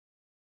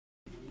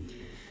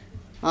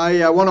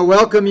I want to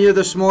welcome you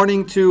this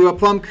morning to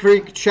Plum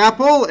Creek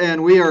Chapel,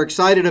 and we are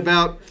excited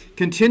about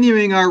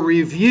continuing our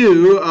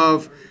review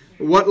of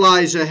what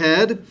lies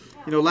ahead.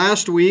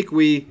 Last week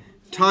we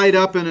tied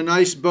up in a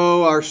nice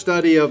bow our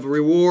study of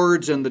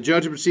rewards and the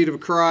judgment seat of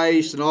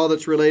Christ and all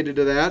that's related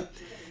to that.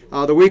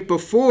 The week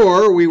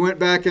before, we went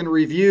back and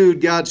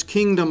reviewed God's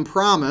kingdom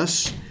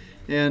promise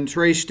and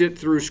traced it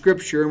through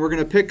Scripture, and we're going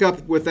to pick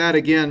up with that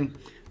again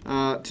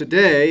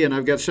today, and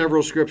I've got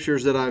several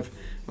scriptures that I've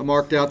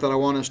marked out that I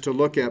want us to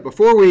look at.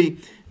 Before we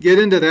get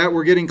into that,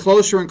 we're getting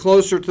closer and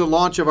closer to the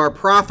launch of our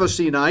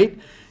prophecy night,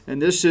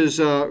 and this is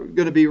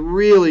going to be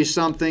really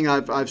something.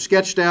 I've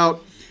sketched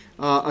out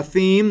a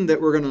theme that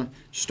we're going to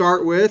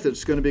start with.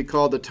 It's going to be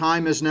called The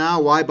Time Is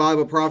Now, Why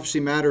Bible Prophecy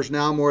Matters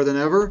Now More Than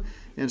Ever.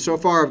 And so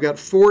far I've got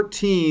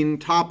 14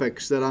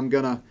 topics that I'm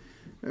going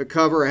to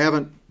cover. I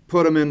haven't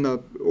put them in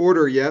the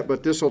order yet,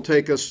 but this will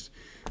take us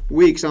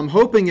weeks. I'm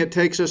hoping it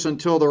takes us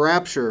until the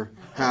rapture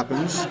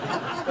happens,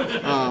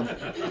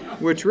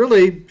 which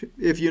really,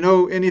 if you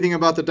know anything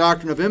about the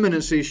doctrine of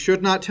imminency,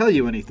 should not tell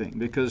you anything.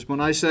 Because when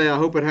I say I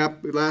hope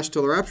it lasts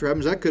till the rapture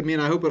happens, that could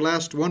mean I hope it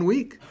lasts 1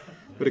 week.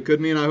 But it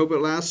could mean I hope it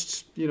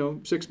lasts,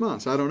 6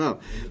 months. I don't know.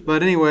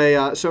 But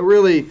anyway, so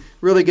really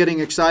getting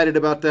excited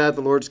about that.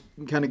 The Lord's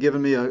kind of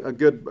given me a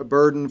good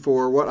burden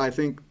for what I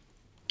think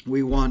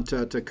we want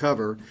to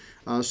cover.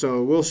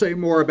 So we'll say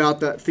more about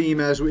that theme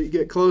as we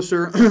get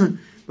closer.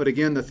 But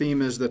again, the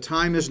theme is The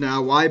Time Is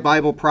Now, Why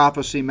Bible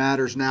Prophecy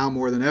Matters Now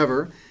More Than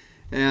Ever.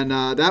 And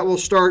that will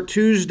start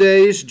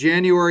Tuesdays,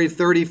 January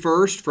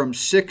 31st from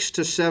 6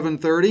 to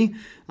 7:30,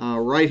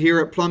 right here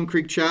at Plum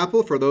Creek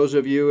Chapel. For those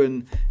of you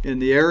in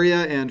the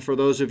area and for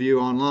those of you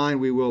online,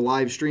 we will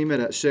live stream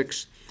it at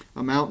 6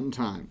 Mountain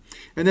Time.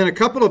 And then a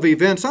couple of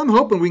events. I'm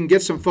hoping we can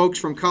get some folks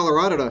from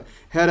Colorado to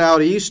head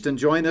out east and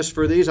join us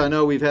for these. I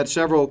know we've had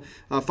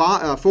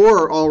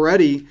four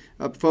already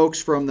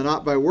folks from the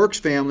Not by Works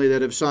family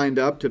that have signed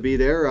up to be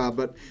there.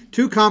 But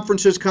 2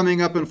 conferences coming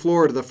up in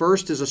Florida. The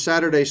first is a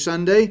Saturday,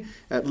 Sunday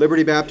at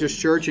Liberty Baptist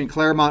Church in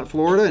Claremont,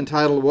 Florida,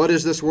 entitled What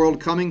Is This World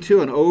Coming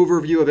To? An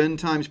Overview of End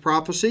Times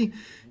Prophecy.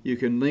 You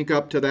can link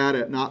up to that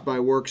at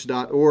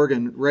notbyworks.org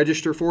and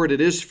register for it. It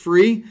is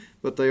free,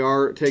 but they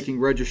are taking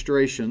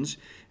registrations.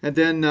 And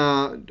then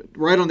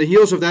right on the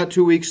heels of that,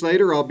 2 weeks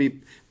later, I'll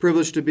be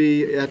privileged to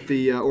be at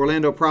the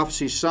Orlando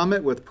Prophecy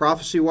Summit with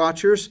Prophecy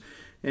Watchers.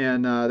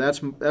 And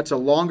that's a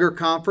longer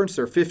conference.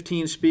 There are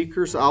 15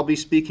 speakers. I'll be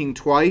speaking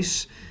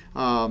twice.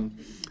 And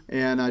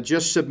I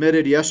just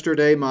submitted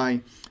yesterday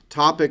my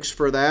topics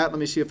for that. Let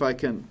me see if I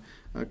can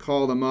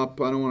call them up.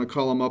 I don't want to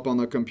call them up on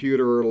the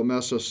computer or it'll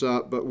mess us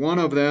up. But one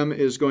of them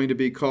is going to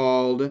be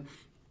called,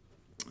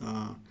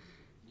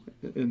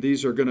 and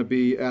these are going to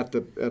be at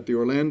the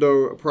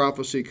Orlando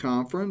Prophecy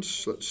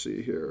Conference. Let's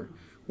see here.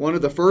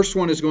 The first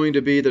one is going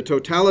to be The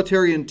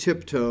Totalitarian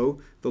Tiptoe,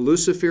 the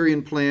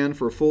Luciferian Plan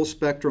for Full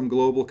Spectrum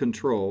Global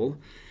Control.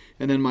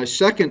 And then my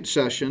second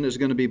session is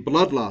going to be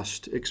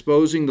Bloodlust,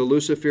 Exposing the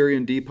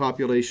Luciferian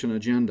Depopulation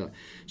Agenda.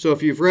 So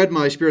if you've read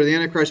my Spirit of the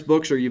Antichrist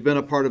books or you've been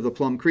a part of the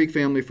Plum Creek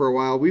family for a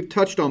while, we've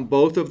touched on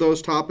both of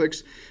those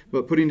topics,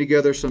 but putting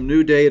together some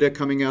new data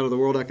coming out of the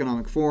World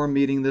Economic Forum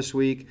meeting this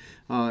week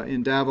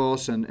in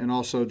Davos and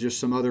also just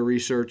some other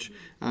research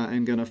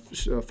and going to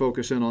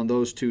focus in on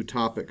those 2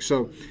 topics.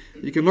 So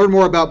you can learn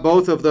more about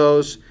both of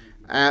those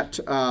at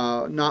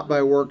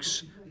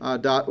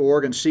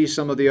notbyworks.org and see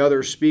some of the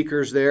other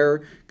speakers there.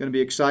 Going to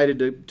be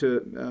excited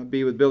to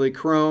be with Billy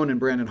Crone and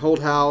Brandon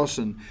Holthouse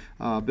and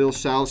Bill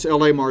South.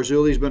 L.A.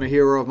 Marzulli's been a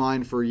hero of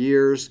mine for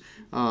years,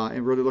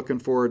 and really looking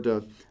forward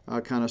to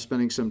kind of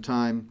spending some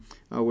time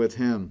with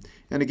him.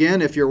 And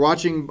again, if you're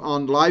watching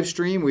on live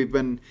stream, we've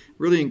been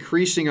really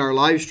increasing our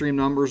live stream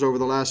numbers over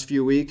the last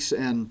few weeks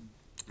and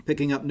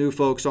picking up new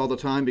folks all the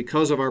time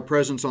because of our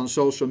presence on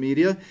social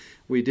media.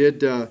 We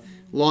did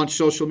launched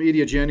social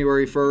media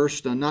January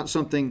 1st. Not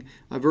something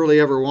I've really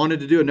ever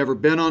wanted to do. I've never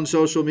been on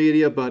social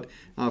media, but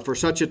for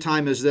such a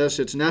time as this,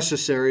 it's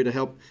necessary to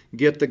help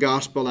get the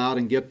gospel out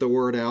and get the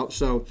word out.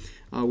 So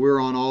we're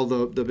on all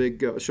the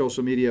big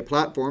social media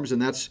platforms,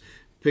 and that's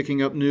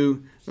picking up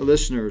new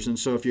listeners. And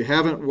so if you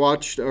haven't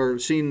watched or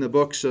seen the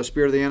books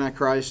Spirit of the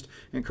Antichrist,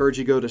 I encourage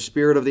you to go to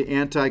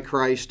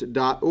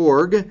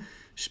spiritoftheantichrist.org,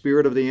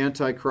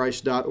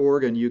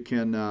 spiritoftheantichrist.org, and you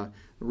can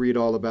read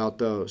all about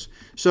those.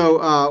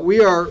 So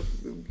we are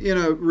in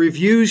a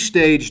review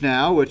stage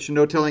now, which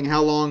no telling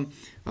how long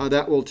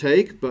that will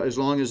take, but as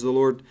long as the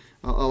Lord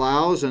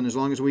allows and as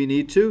long as we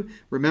need to.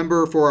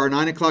 Remember, for our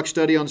 9 o'clock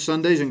study on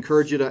Sundays, I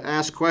encourage you to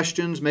ask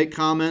questions, make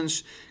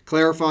comments,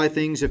 clarify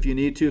things if you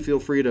need to. Feel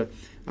free to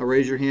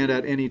raise your hand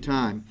at any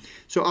time.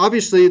 So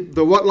obviously,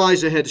 the What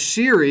Lies Ahead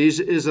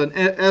series is an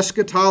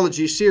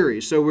eschatology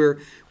series. So we're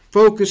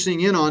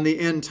focusing in on the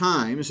end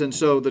times. And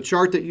so the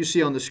chart that you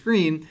see on the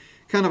screen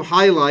kind of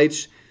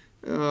highlights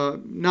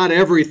not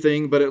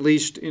everything, but at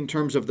least in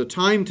terms of the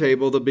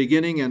timetable, the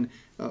beginning and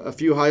a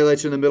few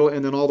highlights in the middle,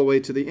 and then all the way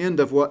to the end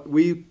of what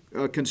we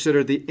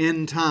consider the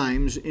end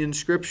times in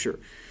Scripture.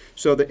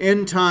 So the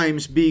end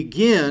times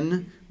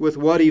begin with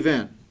what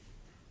event?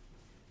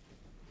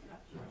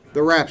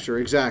 The rapture,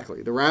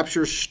 exactly. The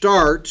rapture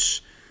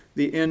starts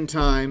the end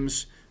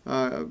times,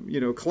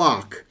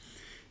 clock.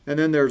 And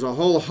then there's a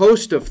whole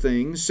host of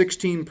things.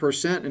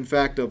 16%, in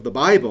fact, of the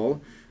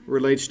Bible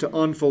relates to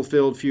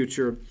unfulfilled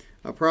future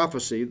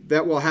prophecy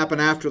that will happen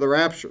after the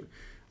rapture.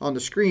 On the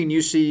screen,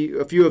 you see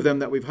a few of them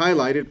that we've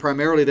highlighted.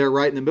 Primarily, they're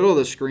right in the middle of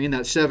the screen,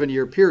 that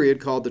 7-year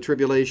period called the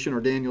tribulation or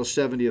Daniel's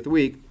 70th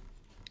week.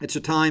 It's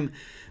a time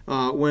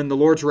when the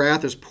Lord's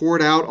wrath is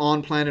poured out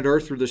on planet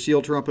Earth through the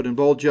seal, trumpet, and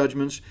bowl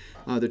judgments.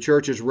 The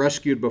church is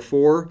rescued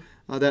before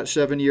that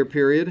 7-year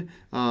period,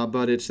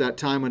 but it's that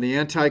time when the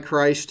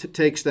Antichrist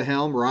takes the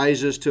helm,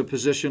 rises to a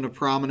position of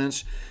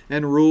prominence,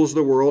 and rules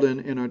the world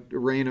in a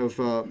reign of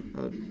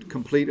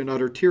complete and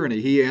utter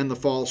tyranny. He and the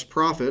false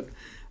prophet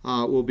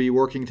will be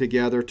working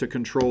together to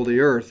control the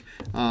earth.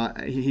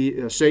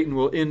 Satan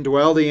will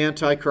indwell the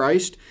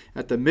Antichrist.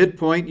 At the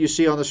midpoint, you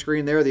see on the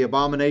screen there, the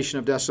abomination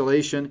of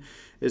desolation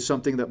is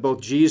something that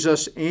both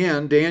Jesus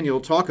and Daniel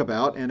talk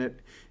about, and it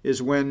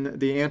is when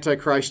the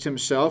Antichrist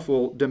himself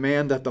will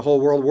demand that the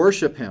whole world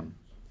worship him.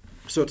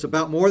 So it's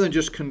about more than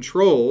just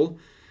control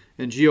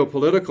and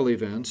geopolitical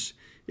events.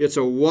 It's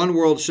a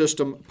one-world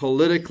system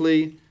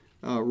politically,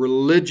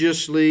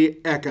 religiously,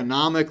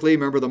 economically.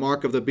 Remember, the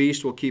mark of the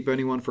beast will keep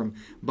anyone from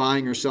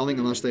buying or selling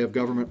unless they have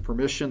government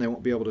permission. They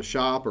won't be able to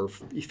shop or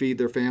feed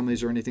their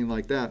families or anything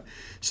like that.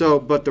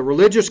 But the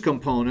religious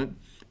component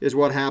is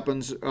what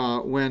happens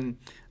when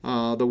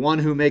the one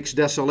who makes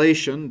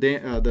desolation,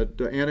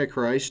 the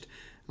Antichrist,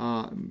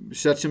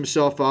 sets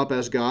himself up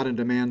as God and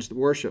demands the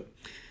worship.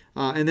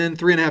 And then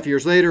 3.5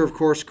 years later, of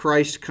course,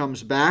 Christ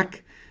comes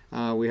back.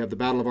 We have the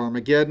Battle of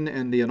Armageddon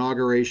and the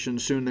inauguration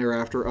soon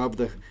thereafter of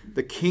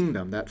the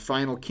kingdom, that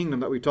final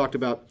kingdom that we talked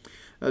about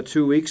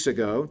 2 weeks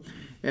ago.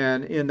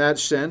 And in that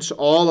sense,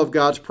 all of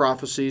God's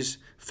prophecies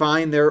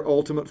find their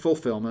ultimate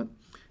fulfillment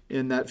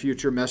in that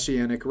future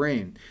messianic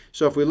reign.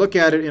 So if we look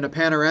at it in a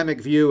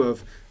panoramic view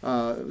of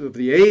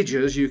the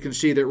ages, you can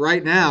see that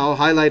right now,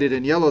 highlighted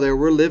in yellow there,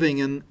 we're living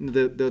in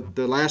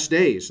the last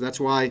days. That's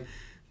why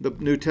the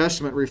New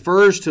Testament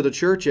refers to the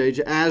church age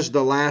as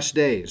the last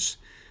days.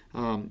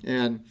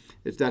 And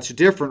that's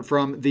different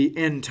from the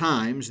end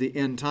times. The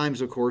end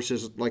times, of course,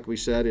 is, like we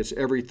said, it's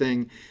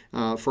everything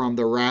from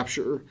the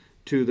rapture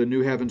to the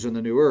new heavens and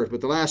the new earth.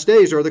 But the last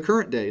days are the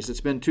current days. It's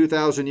been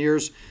 2,000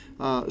 years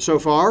so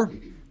far,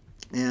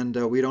 and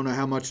we don't know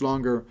how much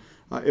longer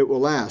it will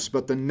last.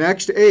 But the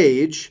next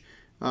age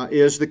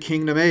is the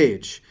kingdom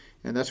age,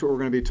 and that's what we're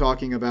going to be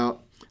talking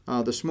about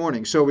this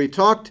morning. So we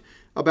talked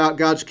about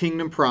God's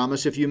kingdom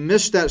promise. If you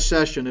missed that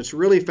session, it's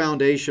really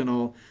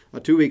foundational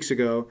 2 weeks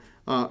ago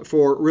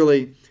for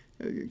really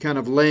kind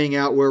of laying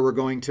out where we're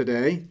going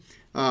today,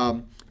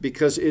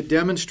 because it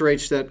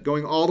demonstrates that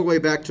going all the way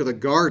back to the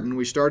garden,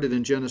 we started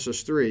in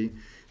Genesis 3,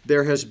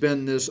 there has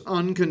been this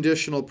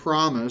unconditional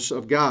promise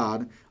of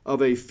God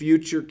of a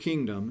future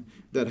kingdom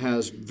that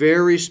has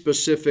very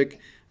specific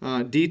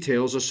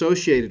details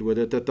associated with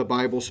it that the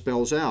Bible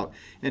spells out.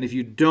 And if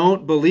you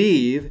don't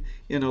believe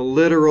in a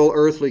literal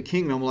earthly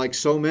kingdom, like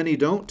so many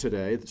don't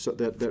today,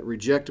 that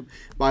reject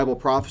Bible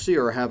prophecy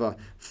or have a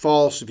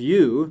false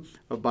view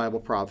of Bible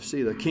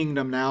prophecy, the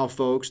kingdom now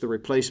folks, the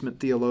replacement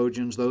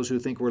theologians, those who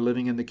think we're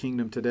living in the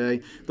kingdom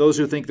today, those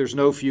who think there's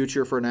no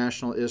future for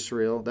national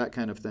Israel, that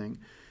kind of thing.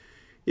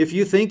 If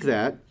you think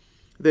that,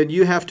 then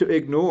you have to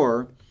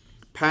ignore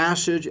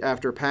passage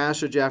after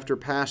passage after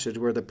passage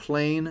where the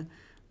plain,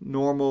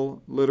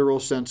 normal, literal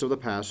sense of the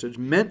passage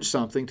meant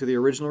something to the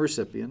original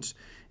recipients,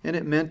 and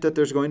it meant that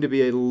there's going to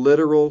be a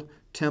literal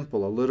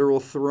temple, a literal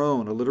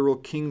throne, a literal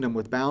kingdom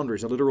with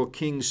boundaries, a literal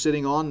king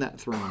sitting on that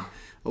throne,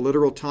 a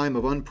literal time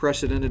of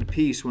unprecedented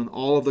peace when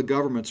all of the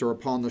governments are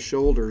upon the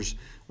shoulders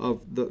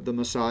of the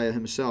Messiah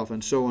himself,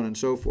 and so on and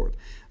so forth.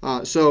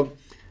 So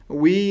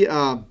we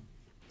are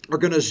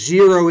going to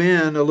zero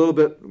in a little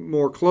bit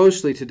more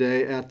closely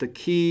today at the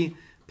key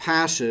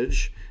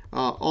passage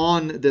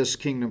on this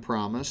kingdom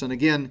promise. And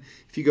again,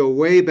 if you go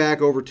way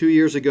back over 2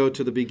 years ago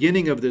to the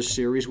beginning of this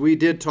series, we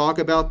did talk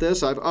about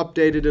this. I've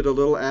updated it a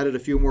little, added a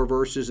few more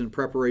verses in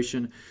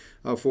preparation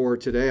for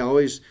today. I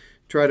always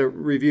try to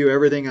review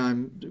everything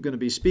I'm going to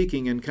be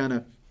speaking and kind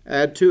of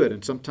add to it.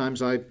 And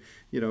sometimes I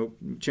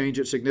change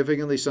it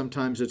significantly.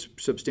 Sometimes it's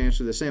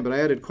substantially the same. But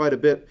I added quite a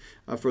bit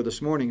for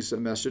this morning's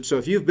message. So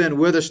if you've been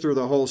with us through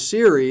the whole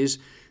series,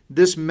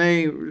 this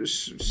may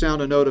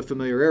sound a note of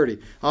familiarity.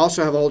 I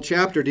also have a whole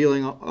chapter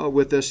dealing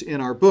with this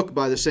in our book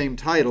by the same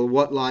title,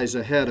 What Lies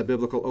Ahead, A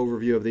Biblical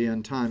Overview of the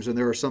End Times. And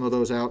there are some of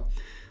those out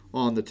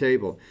on the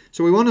table.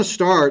 So we want to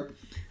start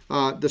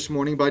this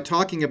morning by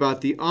talking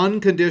about the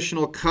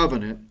unconditional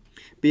covenant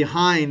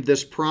behind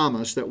this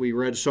promise that we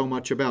read so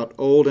much about,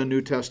 Old and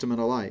New Testament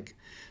alike.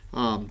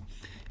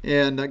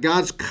 And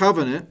God's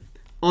covenant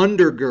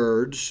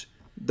undergirds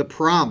the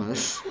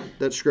promise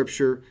that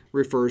Scripture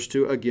refers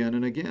to again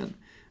and again.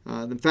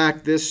 In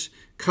fact, this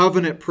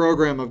covenant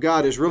program of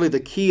God is really the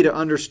key to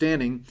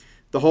understanding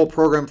the whole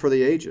program for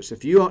the ages.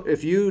 If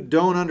you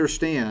don't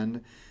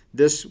understand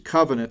this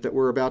covenant that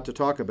we're about to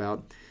talk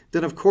about,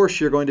 then of course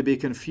you're going to be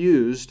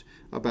confused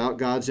about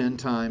God's end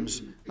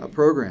times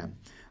program.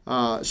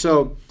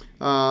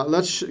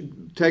 Let's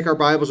take our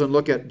Bibles and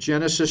look at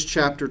Genesis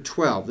chapter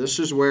 12. This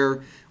is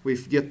where we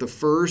get the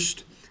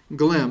first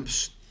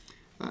glimpse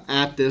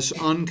at this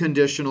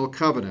unconditional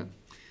covenant.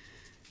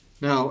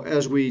 Now,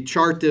 as we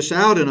chart this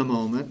out in a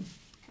moment,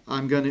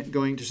 I'm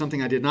going to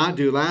something I did not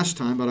do last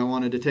time, but I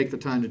wanted to take the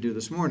time to do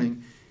this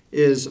morning,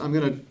 is I'm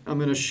going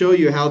to show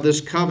you how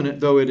this covenant,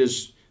 though it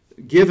is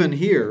given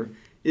here,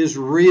 is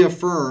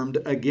reaffirmed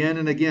again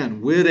and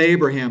again, with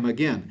Abraham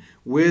again,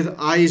 with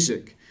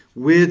Isaac,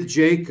 with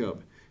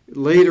Jacob.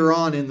 Later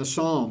on in the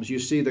Psalms, you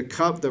see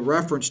the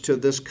reference to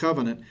this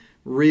covenant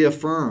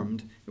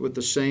reaffirmed with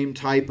the same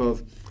type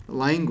of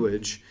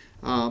language.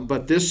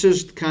 But this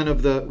is kind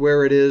of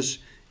where it is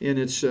in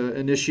its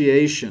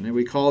initiation, and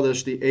we call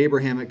this the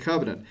Abrahamic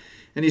covenant.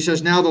 And he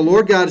says, "Now the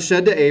Lord God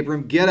said to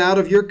Abram, get out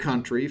of your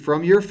country,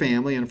 from your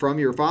family, and from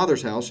your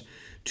father's house,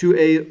 to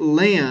a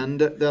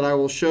land that I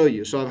will show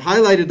you." So I've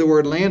highlighted the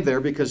word land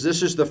there because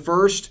this is the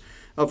first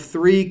of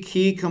three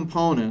key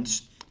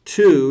components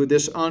to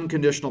this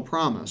unconditional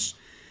promise.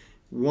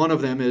 One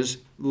of them is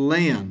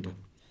land.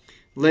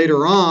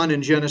 Later on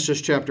in Genesis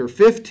chapter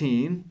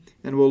 15,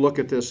 and we'll look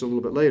at this a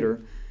little bit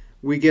later,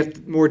 we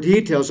get more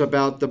details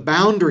about the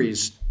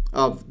boundaries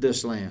of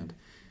this land.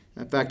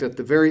 In fact, at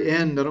the very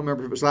end, I don't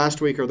remember if it was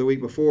last week or the week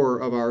before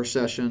of our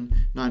session,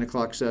 9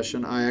 o'clock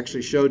session, I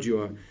actually showed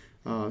you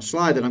a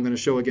slide that I'm going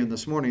to show again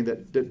this morning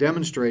that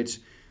demonstrates,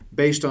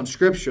 based on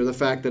Scripture, the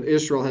fact that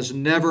Israel has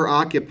never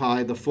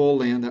occupied the full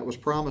land that was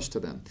promised to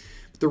them.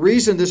 The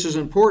reason this is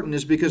important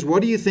is because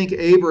what do you think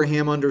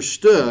Abraham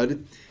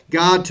understood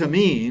God to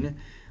mean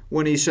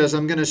when he says,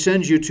 I'm going to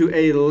send you to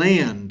a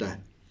land?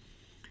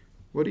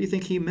 What do you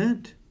think he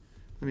meant?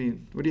 I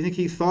mean, what do you think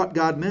he thought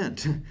God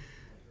meant?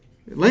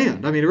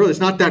 Land. I mean, really, it's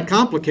not that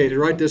complicated,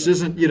 right? This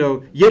isn't,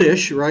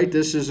 Yiddish, right?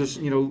 This is,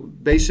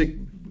 basic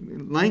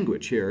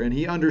language here. And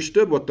he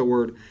understood what the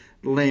word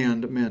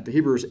land meant. The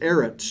Hebrew is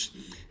eretz.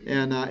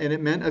 And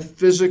it meant a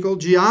physical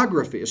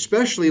geography,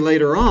 especially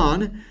later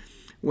on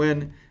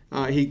when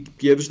he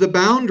gives the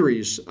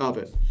boundaries of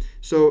it.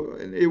 So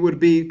it would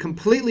be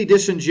completely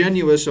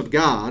disingenuous of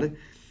God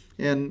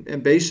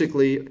and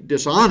basically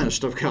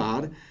dishonest of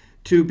God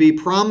to be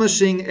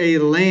promising a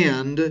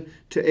land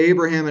to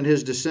Abraham and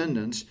his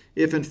descendants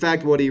if in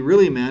fact what he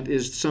really meant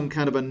is some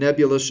kind of a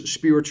nebulous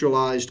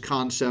spiritualized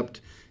concept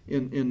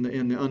in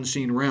the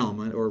unseen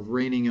realm or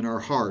reigning in our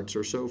hearts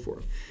or so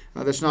forth.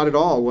 That's not at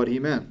all what he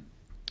meant.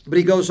 But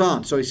he goes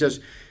on. So he says,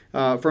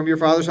 from your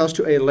father's house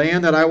to a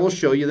land that I will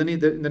show you. Then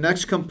the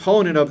next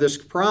component of this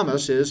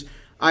promise is,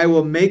 I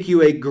will make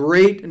you a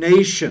great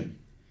nation.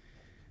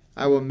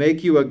 I will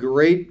make you a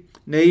great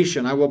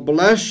nation. I will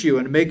bless you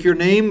and make your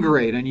name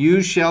great, and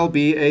you shall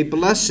be a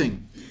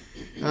blessing.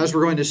 As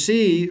we're going to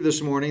see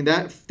this morning,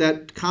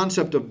 that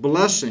concept of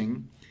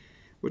blessing,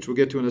 which we'll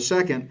get to in a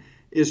second,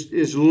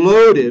 is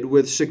loaded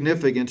with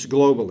significance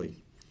globally.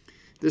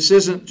 This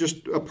isn't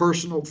just a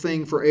personal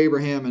thing for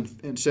Abraham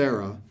and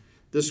Sarah.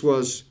 This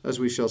was, as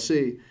we shall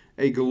see,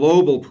 a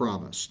global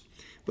promise.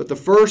 But the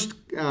first,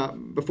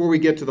 before we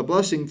get to the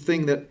blessing,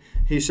 thing that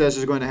he says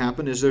is going to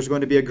happen is there's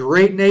going to be a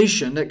great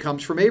nation that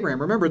comes from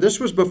Abraham. Remember, this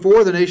was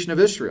before the nation of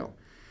Israel.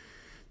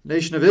 The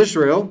nation of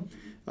Israel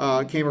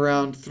came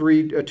around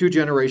 2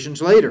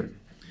 generations later.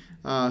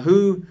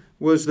 Who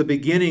was the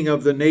beginning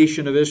of the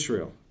nation of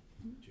Israel?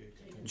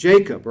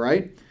 Jacob,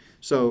 right?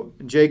 So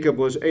Jacob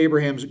was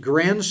Abraham's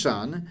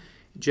grandson.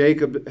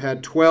 Jacob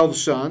had 12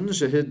 sons.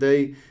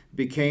 They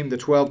became the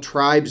 12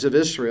 tribes of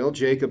Israel.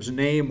 Jacob's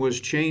name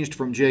was changed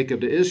from Jacob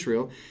to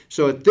Israel.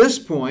 So at this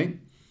point,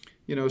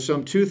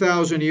 some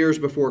 2,000 years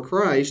before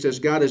Christ, as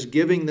God is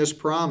giving this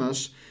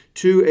promise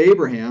to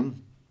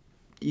Abraham,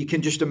 you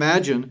can just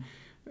imagine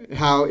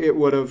how it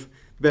would have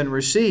been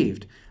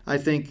received. I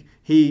think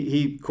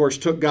he of course,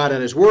 took God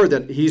at his word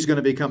that he's going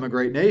to become a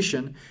great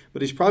nation,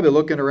 but he's probably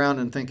looking around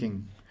and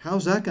thinking,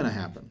 how's that going to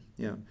happen?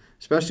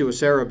 Especially with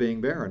Sarah being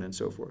barren and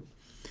so forth.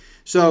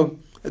 So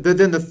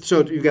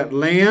you've got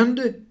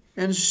land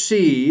and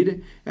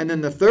seed, and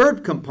then the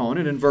third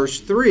component in verse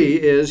 3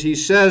 is he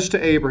says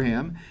to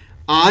Abraham,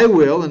 I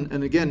will,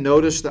 and again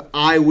notice the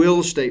I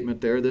will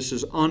statement there, this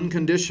is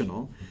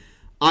unconditional,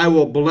 I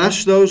will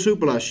bless those who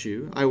bless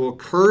you, I will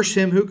curse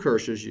him who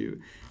curses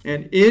you,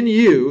 and in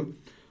you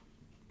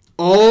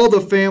all the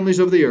families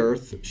of the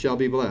earth shall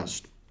be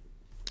blessed.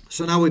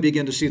 So now we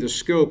begin to see the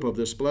scope of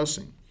this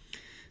blessing.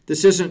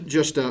 This isn't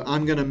just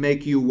I'm going to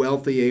make you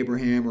wealthy,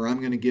 Abraham, or I'm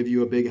going to give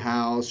you a big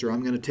house, or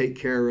I'm going to take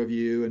care of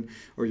you,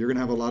 or you're going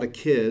to have a lot of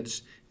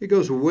kids. It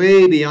goes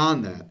way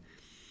beyond that.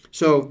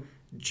 So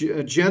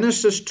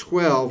Genesis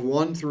 12,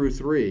 1 through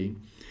 3,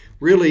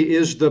 really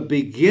is the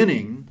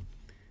beginning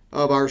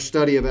of our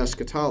study of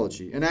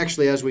eschatology. And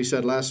actually, as we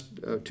said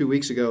 2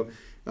 weeks ago,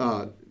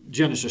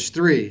 Genesis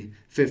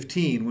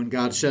 3:15, when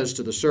God says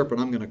to the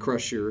serpent, I'm going to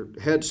crush your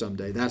head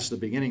someday, that's the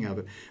beginning of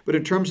it. But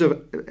in terms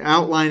of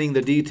outlining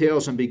the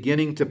details and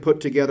beginning to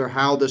put together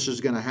how this is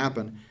going to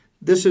happen,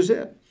 this is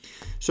it.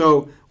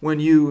 So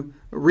when you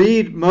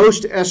read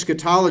most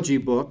eschatology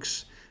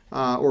books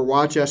or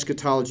watch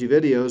eschatology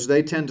videos,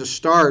 they tend to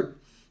start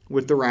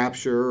with the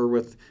rapture or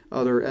with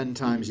other end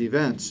times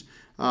events.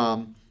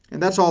 And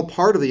that's all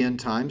part of the end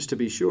times, to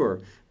be sure.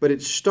 But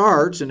it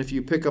starts, and if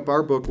you pick up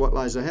our book, What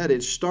Lies Ahead,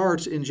 it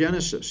starts in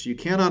Genesis. You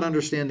cannot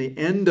understand the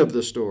end of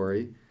the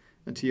story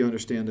until you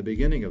understand the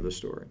beginning of the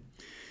story.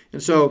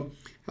 And so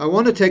I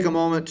want to take a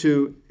moment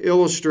to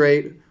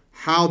illustrate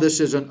how this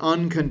is an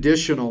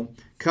unconditional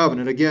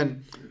covenant.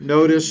 Again,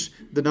 notice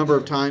the number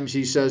of times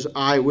he says,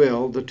 I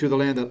will, to the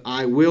land that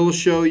I will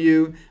show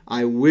you,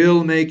 I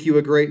will make you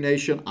a great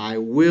nation, I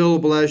will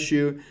bless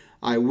you,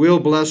 I will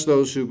bless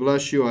those who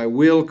bless you, I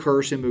will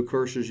curse him who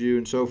curses you,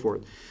 and so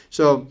forth.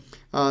 So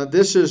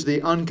this is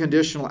the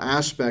unconditional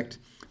aspect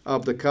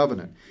of the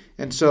covenant.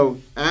 And so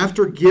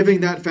after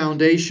giving that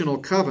foundational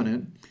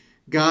covenant,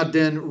 God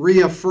then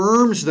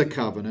reaffirms the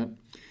covenant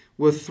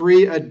with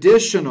 3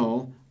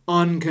 additional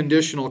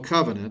unconditional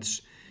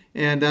covenants,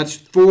 and that's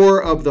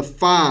 4 of the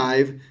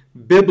 5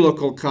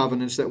 biblical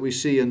covenants that we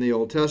see in the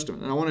Old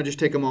Testament. And I want to just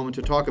take a moment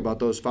to talk about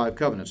those 5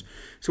 covenants.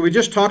 So we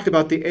just talked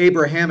about the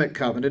Abrahamic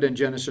covenant in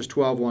Genesis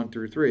 12, 1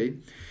 through 3.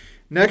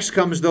 Next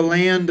comes the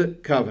land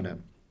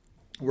covenant,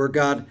 where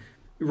God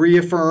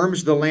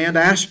reaffirms the land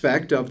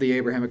aspect of the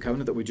Abrahamic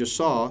covenant that we just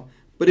saw,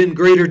 but in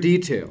greater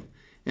detail.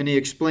 And he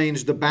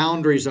explains the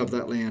boundaries of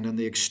that land and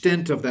the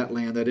extent of that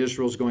land that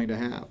Israel's going to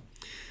have.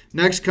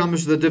 Next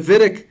comes the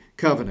Davidic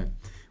covenant,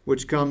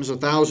 which comes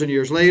 1,000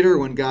 years later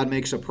when God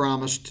makes a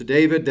promise to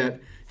David that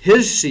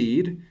his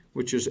seed,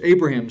 which is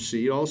Abraham's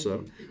seed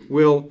also,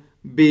 will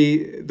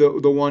be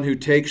the one who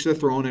takes the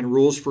throne and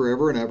rules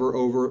forever and ever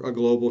over a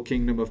global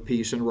kingdom of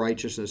peace and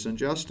righteousness and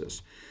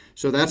justice.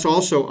 So that's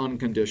also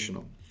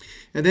unconditional.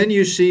 And then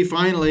you see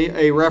finally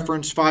a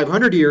reference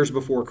 500 years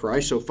before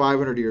Christ, so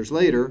 500 years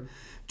later,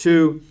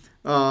 to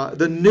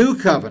the new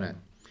covenant,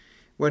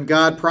 when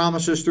God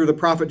promises through the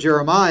prophet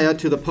Jeremiah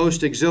to the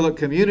post-exilic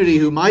community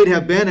who might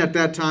have been at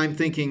that time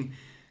thinking,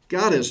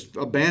 God has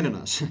abandoned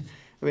us.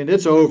 I mean,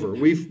 it's over.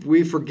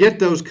 We forget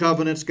those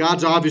covenants.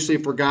 God's obviously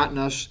forgotten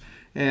us,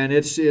 and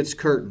it's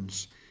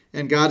curtains.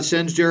 And God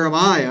sends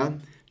Jeremiah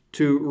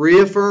to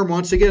reaffirm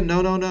once again,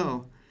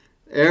 no.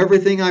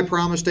 Everything I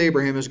promised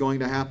Abraham is going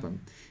to happen.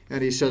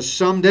 And he says,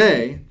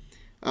 someday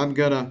I'm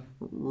going to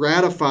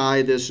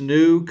ratify this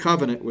new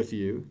covenant with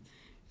you.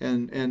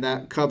 And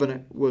that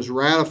covenant was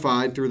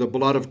ratified through the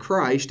blood of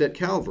Christ at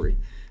Calvary,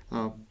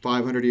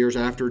 500 years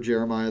after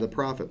Jeremiah the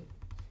prophet.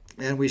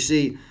 And we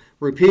see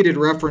repeated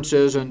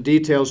references and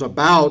details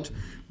about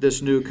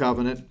this new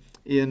covenant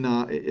in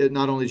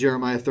not only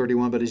Jeremiah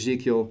 31, but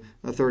Ezekiel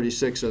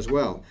 36 as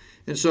well.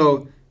 And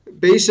so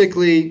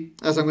basically,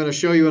 as I'm going to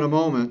show you in a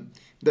moment,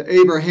 the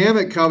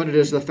Abrahamic covenant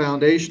is the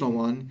foundational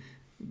one.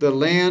 The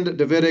land,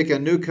 Davidic,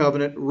 and New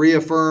Covenant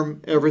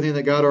reaffirm everything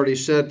that God already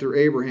said through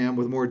Abraham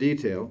with more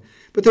detail.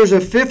 But there's a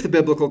 5th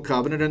biblical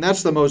covenant, and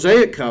that's the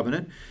Mosaic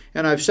covenant.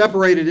 And I've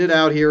separated it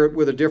out here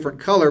with a different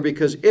color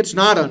because it's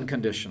not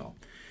unconditional.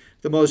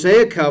 The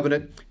Mosaic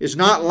covenant is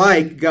not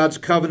like God's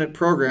covenant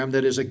program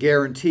that is a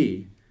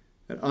guarantee,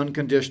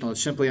 unconditional.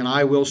 It's simply an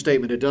I will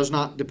statement. It does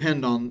not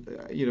depend on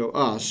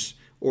us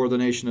or the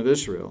nation of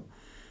Israel.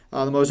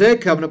 The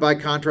Mosaic covenant, by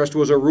contrast,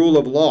 was a rule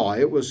of law.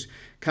 It was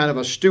kind of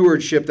a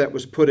stewardship that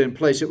was put in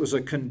place. It was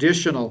a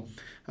conditional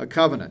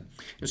covenant.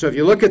 And so if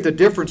you look at the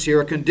difference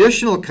here, a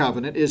conditional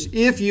covenant is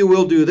if you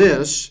will do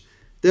this,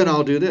 then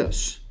I'll do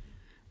this,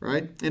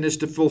 right? And its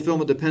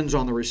fulfillment depends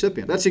on the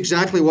recipient. That's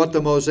exactly what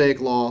the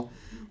Mosaic law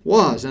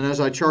was. And as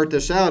I chart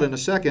this out in a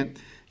second,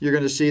 you're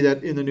going to see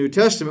that in the New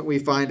Testament we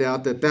find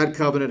out that that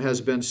covenant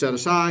has been set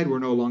aside. We're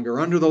no longer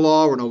under the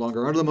law. We're no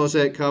longer under the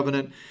Mosaic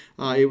covenant.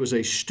 It was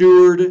a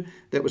steward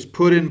that was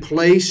put in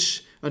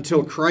place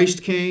until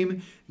Christ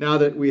came. Now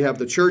that we have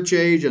the church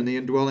age and the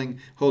indwelling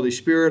Holy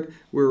Spirit,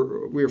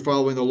 we're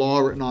following the law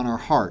written on our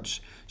hearts.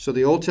 So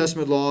the Old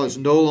Testament law is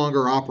no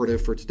longer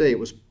operative for today.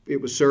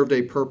 It was served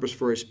a purpose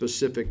for a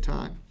specific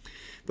time.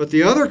 But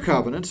the other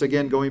covenants,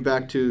 again going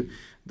back to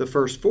the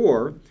first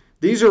 4,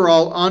 these are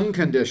all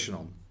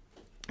unconditional.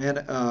 And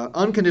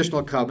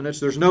unconditional covenants,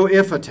 there's no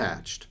if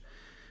attached.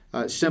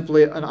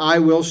 Simply an I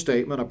will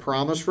statement, a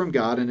promise from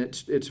God, and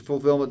its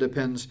fulfillment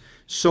depends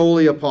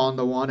solely upon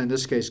the one, in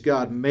this case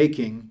God,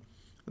 making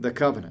the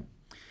covenant.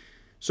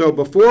 So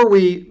before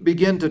we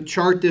begin to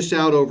chart this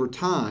out over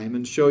time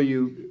and show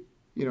you,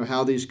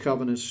 how these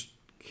covenants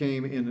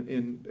came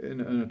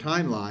in a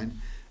timeline,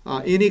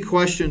 any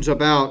questions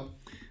about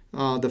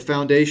the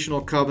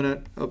foundational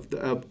covenant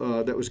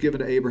that was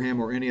given to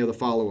Abraham or any of the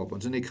follow-up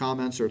ones? Any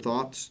comments or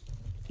thoughts?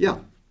 Yeah.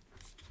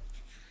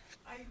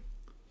 I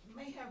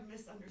may have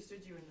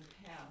misunderstood you in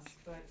the past,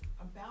 but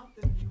about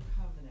the new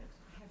covenant,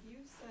 have you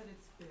said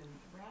it's been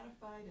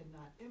ratified and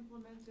not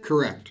implemented?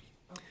 Correct.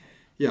 Okay.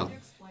 Yeah. Can you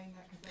explain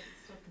that? Because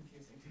that's still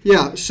confusing to me.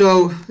 Yeah,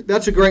 so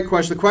that's a great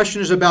question. The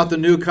question is about the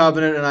new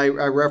covenant, and I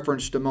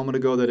referenced a moment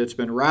ago that it's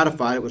been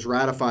ratified. It was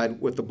ratified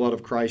with the blood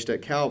of Christ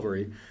at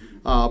Calvary,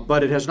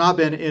 but it has not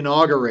been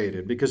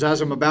inaugurated, because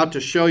as I'm about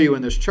to show you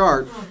in this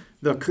chart,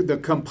 the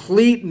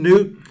complete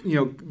new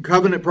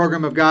covenant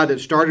program of God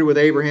that started with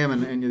Abraham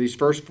and these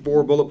first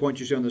 4 bullet points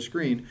you see on the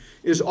screen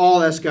is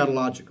all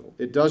eschatological.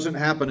 It doesn't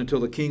happen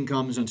until the king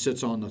comes and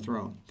sits on the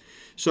throne.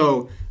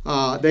 So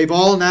they've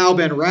all now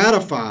been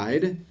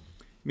ratified,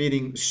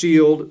 meaning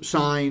sealed,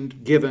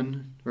 signed,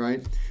 given,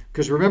 right?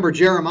 Because remember,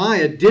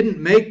 Jeremiah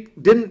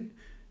didn't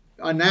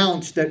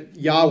announce that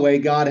Yahweh,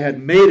 God,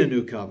 had made a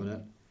new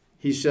covenant.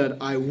 He said,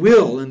 I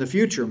will in the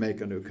future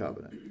make a new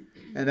covenant.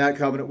 And that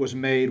covenant was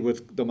made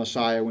with the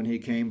Messiah when he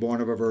came,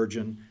 born of a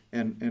virgin,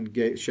 and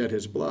shed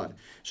his blood.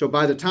 So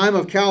by the time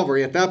of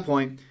Calvary, at that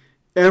point,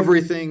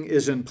 everything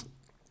is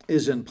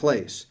in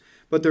place.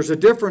 But there's a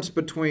difference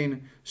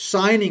between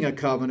signing a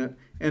covenant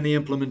and the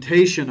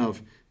implementation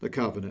of the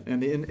covenant.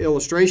 And the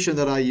illustration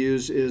that I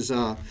use is,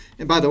 and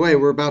by the way,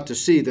 we're about to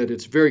see that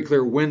it's very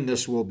clear when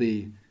this will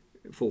be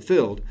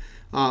fulfilled.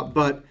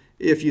 But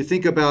if you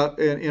think about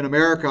in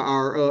America,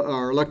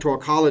 our electoral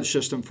college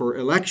system for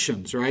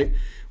elections, right?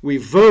 We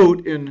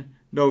vote in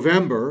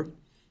November,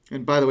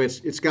 and by the way,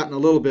 it's gotten a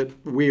little bit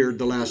weird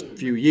the last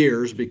few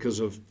years because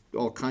of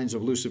all kinds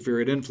of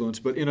Luciferian influence.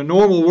 But in a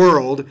normal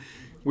world,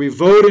 we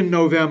vote in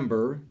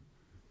November.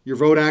 Your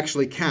vote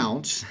actually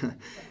counts.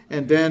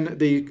 And then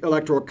the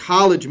Electoral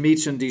College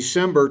meets in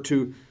December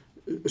to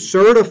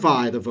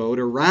certify the vote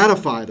or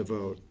ratify the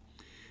vote.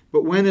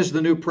 But when is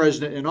the new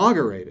president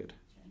inaugurated?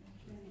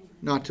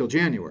 Not till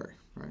January,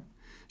 right?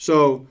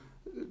 So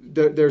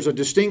there's a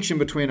distinction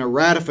between a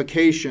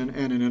ratification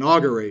and an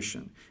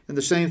inauguration. And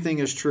the same thing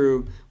is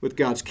true with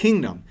God's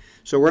kingdom.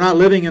 So we're not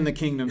living in the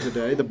kingdom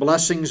today. The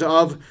blessings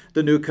of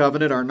the new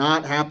covenant are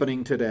not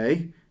happening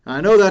today. I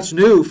know that's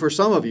new for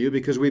some of you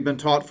because we've been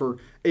taught for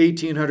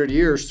 1,800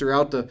 years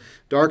throughout the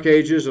Dark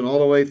Ages and all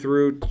the way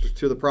through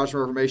to the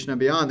Protestant Reformation and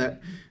beyond that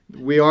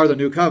we are the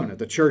new covenant.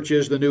 The church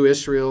is the new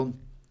Israel,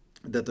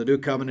 that the new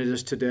covenant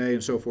is today,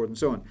 and so forth and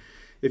so on.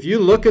 If you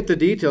look at the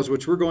details,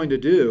 which we're going to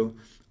do,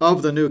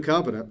 of the new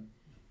covenant,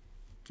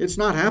 it's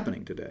not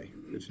happening today.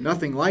 It's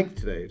nothing like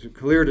today. It's a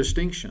clear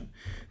distinction.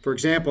 For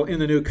example, in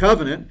the new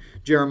covenant,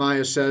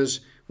 Jeremiah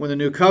says, when the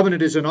new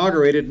covenant is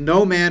inaugurated,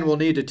 no man will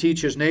need to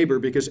teach his neighbor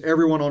because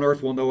everyone on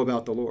earth will know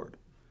about the Lord.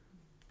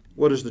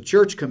 What is the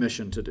church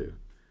commissioned to do?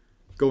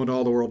 Go into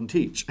all the world and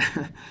teach.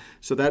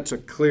 So that's a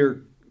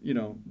clear,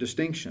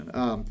 distinction.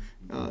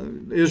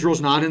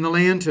 Israel's not in the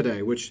land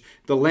today, which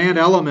the land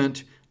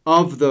element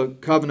of the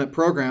covenant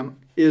program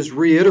is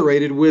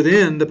reiterated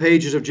within the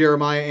pages of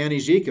Jeremiah and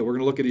Ezekiel. We're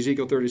going to look at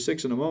Ezekiel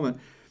 36 in a moment.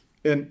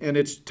 And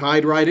it's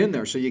tied right in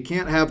there. So you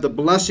can't have the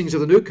blessings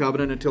of the new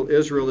covenant until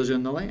Israel is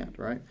in the land,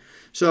 right?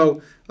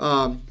 So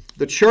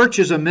the church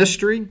is a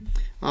mystery,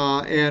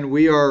 and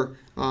we are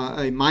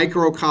a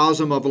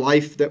microcosm of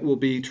life that will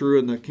be true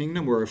in the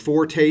kingdom. We're a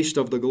foretaste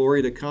of the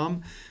glory to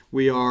come.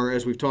 We are,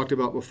 as we've talked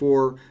about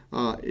before,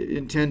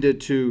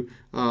 intended to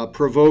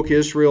provoke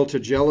Israel to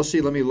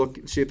jealousy. Let me look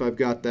and see if I've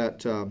got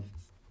that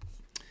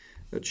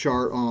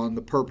chart on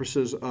the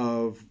purposes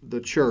of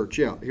the church.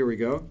 Yeah, here we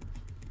go.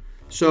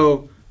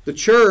 So the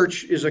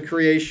church is a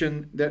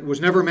creation that was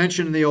never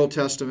mentioned in the Old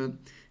Testament.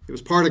 It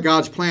was part of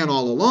God's plan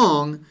all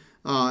along,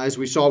 as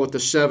we saw with the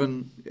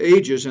 7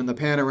 ages and the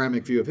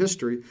panoramic view of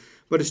history,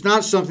 but it's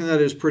not something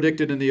that is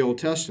predicted in the Old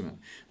Testament.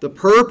 The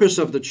purpose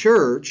of the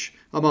church,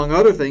 among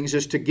other things,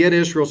 is to get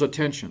Israel's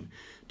attention,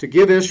 to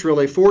give Israel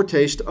a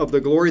foretaste of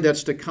the glory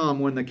that's to come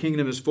when the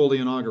kingdom is fully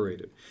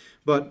inaugurated.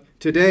 But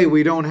today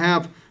we don't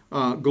have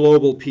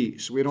global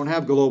peace. We don't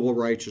have global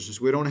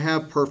righteousness. We don't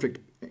have perfect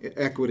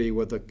equity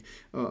with a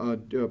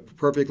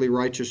perfectly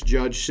righteous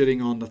judge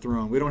sitting on the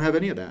throne. We don't have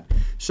any of that.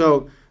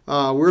 So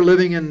we're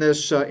living in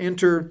this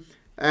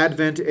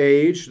inter-Advent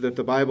age that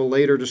the Bible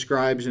later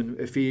describes in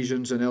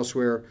Ephesians and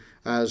elsewhere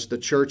as the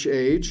church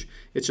age.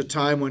 It's a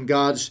time when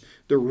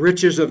the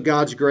riches of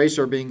God's grace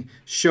are being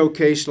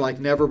showcased like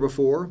never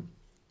before.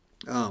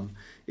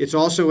 It's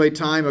also a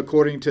time,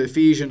 according to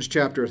Ephesians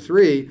chapter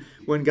 3,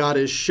 when God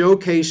is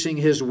showcasing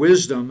his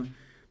wisdom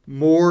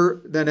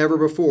more than ever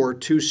before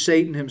to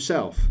Satan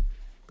himself.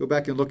 Go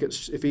back and look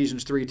at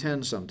Ephesians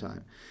 3:10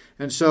 sometime.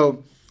 And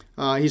so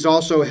he's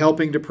also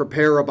helping to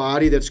prepare a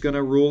body that's going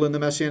to rule in the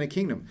Messianic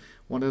kingdom.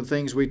 One of the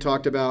things we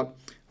talked about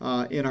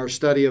in our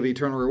study of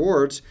eternal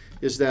rewards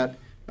is that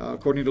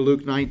according to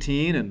Luke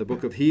 19 and the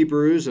book of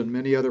Hebrews and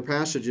many other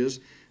passages,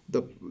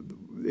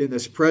 in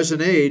this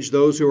present age,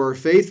 those who are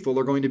faithful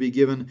are going to be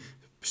given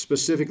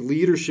specific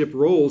leadership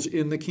roles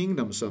in the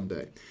kingdom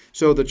someday.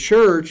 So the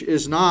church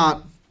is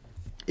not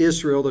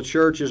Israel. The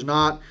church is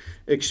not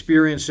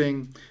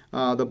experiencing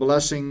the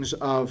blessings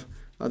of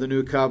the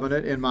new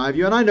covenant, in my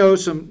view. And I know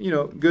some,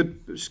 good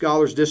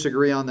scholars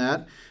disagree on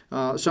that.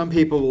 Some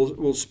people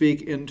will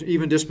speak,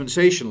 even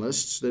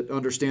dispensationalists that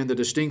understand the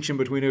distinction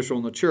between Israel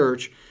and the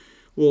church,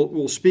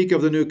 will speak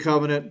of the new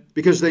covenant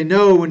because they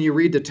know when you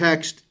read the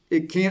text,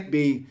 it can't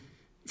be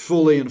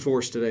fully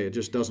enforced today. It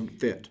just doesn't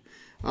fit.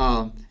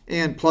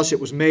 And plus, it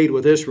was made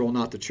with Israel,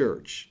 not the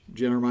church.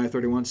 Jeremiah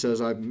 31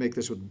 says, I make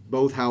this with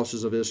both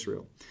houses of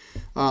Israel.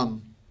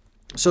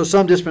 So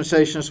some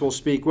dispensationalists will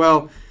speak,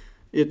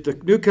 the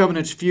new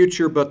covenant's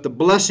future, but the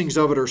blessings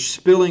of it are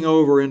spilling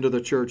over into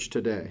the church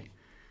today.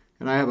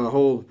 And I have a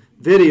whole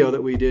video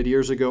that we did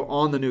years ago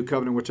on the new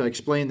covenant, which I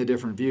explain the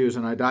different views,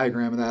 and I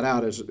diagram that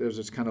out as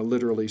it's kind of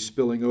literally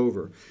spilling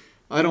over.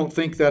 I don't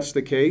think that's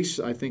the case.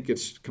 I think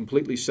it's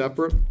completely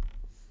separate.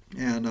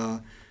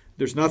 And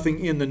there's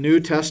nothing in the New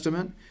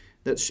Testament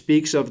that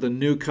speaks of the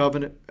new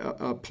covenant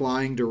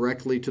applying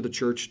directly to the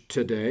church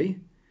today.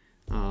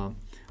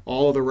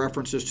 All of the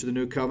references to the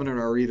new covenant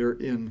are either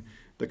in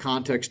the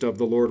context of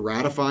the Lord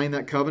ratifying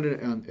that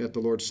covenant at the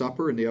Lord's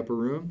Supper in the upper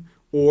room,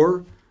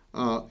 or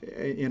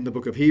in the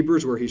book of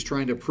Hebrews, where he's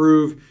trying to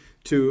prove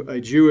to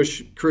a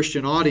Jewish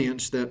Christian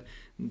audience that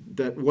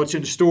what's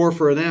in store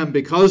for them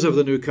because of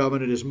the new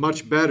covenant is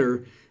much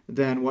better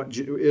than what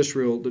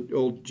Israel, the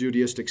old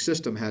Judaistic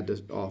system, had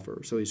to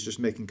offer. So he's just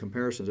making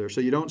comparisons there.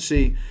 So you don't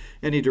see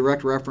any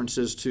direct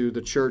references to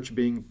the church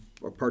being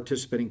or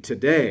participating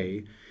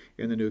today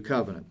in the new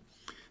covenant.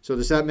 So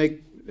does that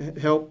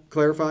help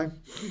clarify?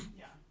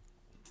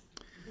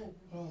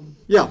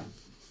 Yeah.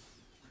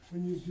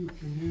 When you do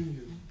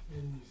communion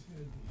and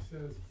he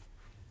says,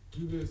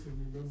 do this in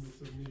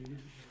remembrance of me,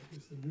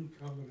 it's the new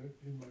covenant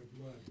in my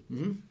blood.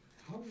 Mm-hmm.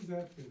 How does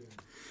that fit in?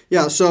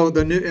 Yeah, so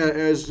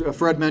as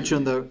Fred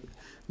mentioned, the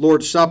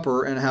Lord's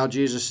Supper and how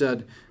Jesus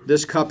said,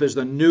 this cup is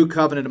the new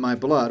covenant in my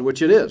blood,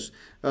 which it is.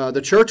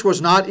 The church was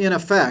not in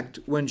effect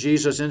when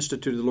Jesus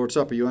instituted the Lord's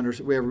Supper.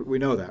 We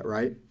know that,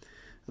 right?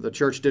 The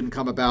church didn't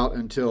come about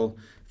until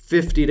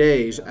 50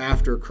 days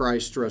after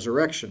Christ's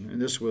resurrection,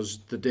 and this was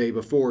the day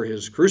before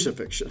his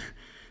crucifixion.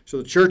 So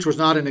the church was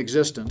not in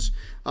existence.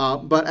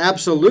 But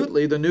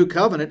absolutely, the new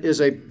covenant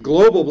is a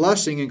global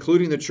blessing,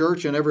 including the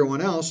church and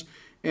everyone else,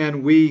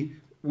 and we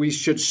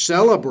should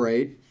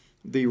celebrate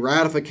the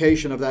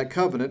ratification of that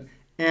covenant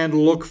and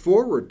look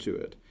forward to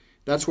it.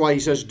 That's why he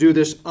says, do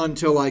this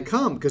until I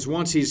come, because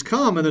once he's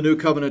come and the new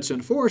covenant's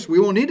in force, we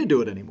won't need to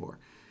do it anymore.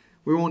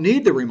 We won't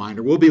need the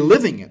reminder. We'll be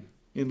living it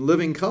in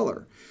living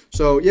color.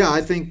 So, yeah,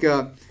 I think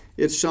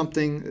it's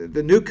something,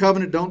 the new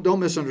covenant, don't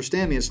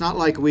misunderstand me. It's not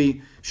like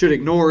we should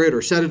ignore it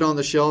or set it on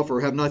the shelf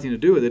or have nothing to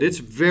do with it. It's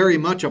very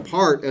much a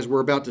part, as we're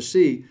about to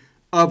see,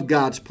 of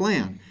God's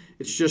plan.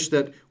 It's just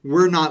that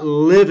we're not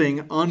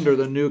living under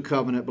the new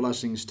covenant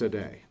blessings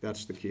today.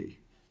 That's the key.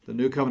 The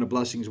new covenant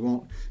blessings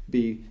won't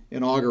be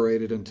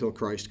inaugurated until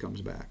Christ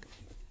comes back.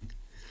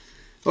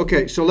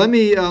 Okay, so let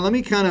me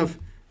kind of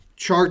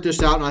chart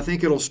this out, and I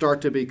think it'll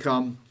start to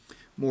become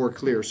more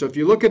clear. So if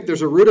you look at,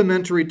 there's a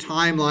rudimentary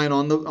timeline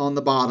on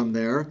the bottom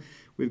there.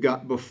 We've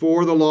got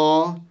before the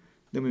law,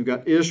 then we've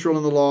got Israel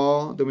in the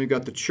law, then we've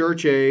got the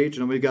church age,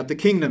 and then we've got the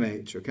kingdom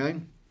age, okay?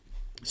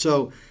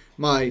 So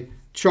my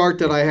chart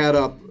that I had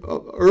up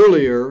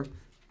earlier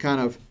kind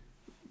of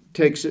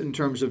takes it in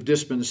terms of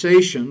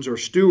dispensations or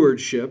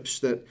stewardships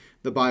that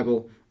the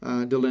Bible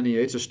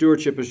delineates. A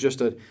stewardship is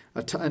just an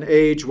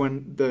age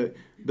when the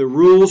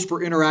rules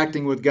for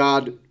interacting with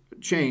God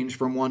change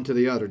from one to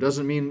the other.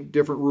 Doesn't mean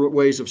different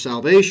ways of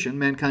salvation.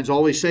 Mankind's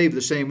always saved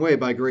the same way,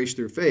 by grace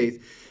through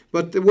faith.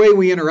 But the way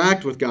we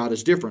interact with God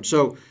is different.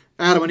 So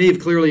Adam and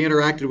Eve clearly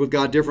interacted with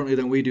God differently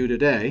than we do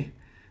today.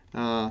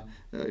 Noah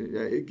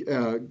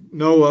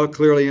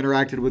clearly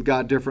interacted with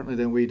God differently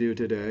than we do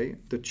today.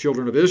 The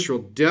children of Israel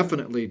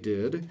definitely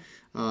did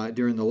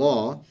during the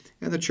law.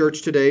 And the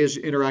church today is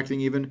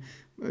interacting even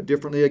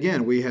differently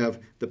again. We have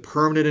the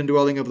permanent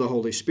indwelling of the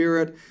Holy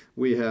Spirit.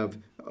 We have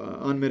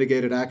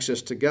unmitigated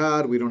access to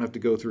God. We don't have to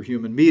go through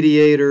human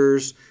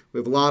mediators. We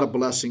have a lot of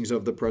blessings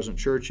of the present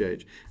church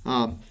age.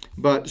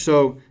 But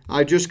so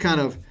I just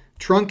kind of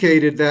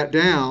truncated that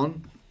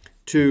down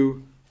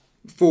to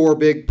 4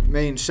 big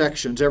main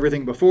sections.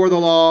 Everything before the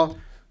law,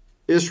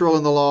 Israel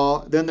in the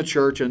law, then the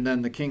church, and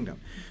then the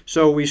kingdom.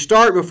 So we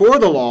start before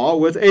the law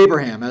with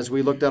Abraham, as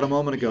we looked at a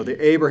moment ago,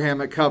 the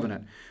Abrahamic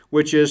covenant,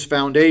 which is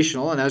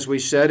foundational. And as we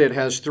said, it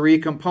has 3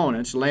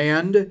 components: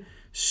 land,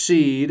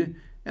 seed,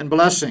 and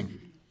blessing.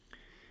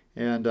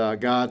 And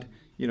God,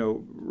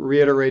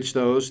 reiterates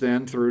those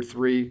then through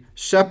 3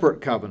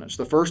 separate covenants.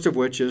 The first of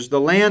which is the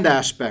land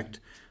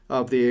aspect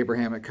of the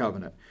Abrahamic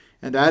covenant.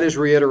 And that is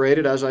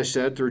reiterated, as I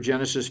said, through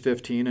Genesis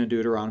 15 and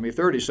Deuteronomy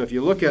 30. So if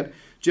you look at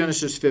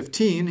Genesis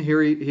 15,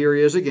 here he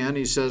is again.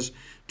 He says,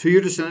 to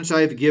your descendants I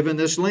have given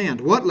this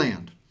land. What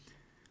land?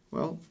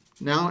 Well,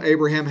 now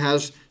Abraham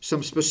has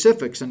some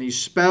specifics, and he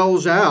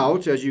spells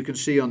out, as you can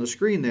see on the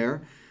screen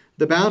there,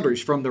 the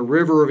boundaries from the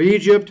river of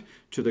Egypt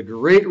to the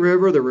great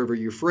river, the river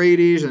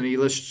Euphrates, and he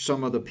lists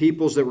some of the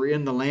peoples that were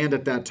in the land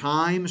at that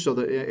time so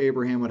that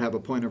Abraham would have a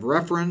point of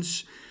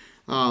reference.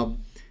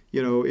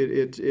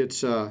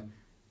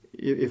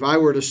 If I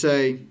were to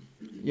say,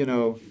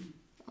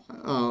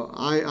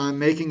 I'm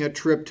making a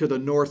trip to the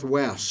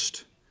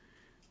Northwest,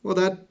 well,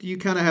 that you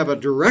kind of have a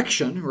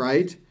direction,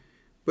 right?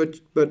 But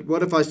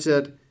what if I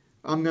said,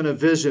 I'm going to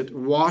visit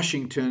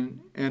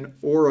Washington and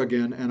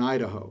Oregon and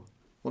Idaho?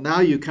 Well,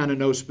 now you kind of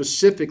know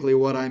specifically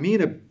what I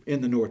mean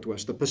in the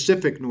Northwest, the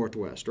Pacific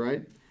Northwest,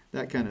 right?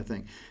 That kind of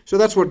thing. So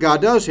that's what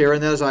God does here.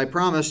 And as I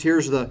promised,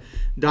 here's the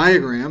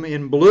diagram.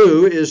 In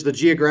blue is the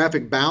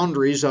geographic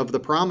boundaries of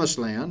the Promised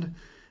Land,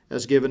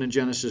 as given in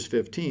Genesis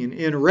 15.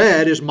 In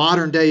red is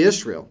modern-day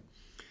Israel.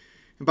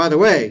 And by the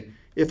way,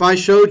 if I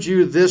showed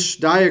you this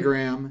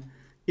diagram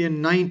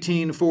in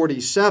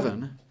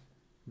 1947,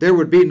 there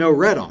would be no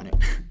red on it.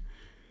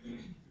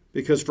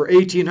 because for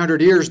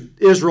 1,800 years,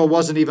 Israel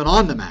wasn't even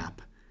on the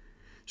map.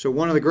 So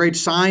one of the great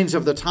signs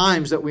of the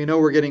times that we know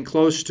we're getting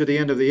close to the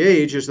end of the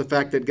age is the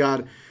fact that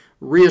God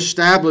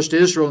reestablished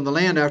Israel in the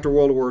land after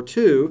World War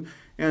II,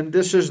 and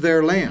this is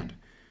their land.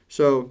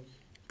 So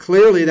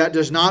clearly that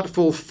does not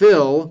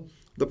fulfill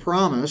the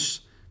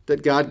promise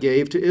that God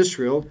gave to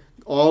Israel,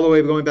 all the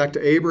way going back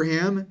to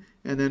Abraham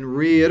and then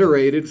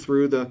reiterated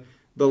through the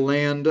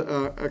land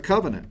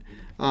covenant.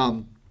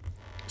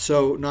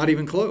 So not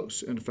even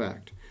close, in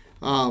fact.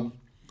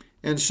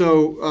 And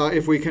so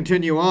if we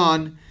continue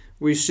on,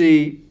 we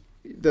see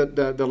that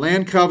the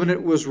land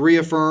covenant was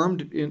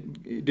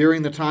reaffirmed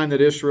during the time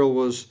that Israel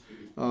was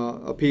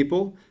a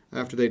people,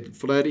 after they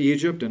fled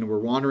Egypt and were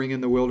wandering in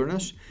the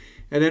wilderness.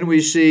 And then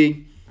we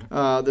see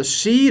the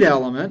seed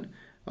element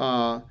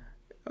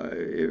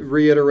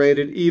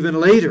reiterated even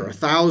later,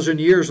 1,000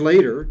 years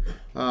later,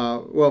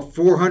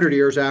 400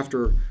 years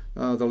after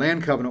the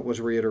land covenant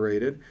was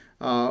reiterated.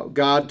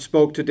 God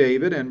spoke to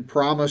David and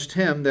promised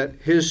him that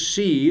his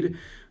seed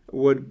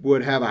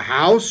would have a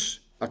house,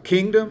 a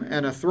kingdom,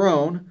 and a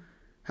throne.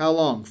 How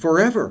long?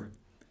 Forever.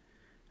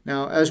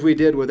 Now, as we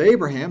did with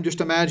Abraham, just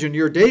imagine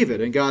you're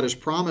David and God is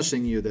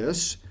promising you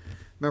this.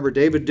 Remember,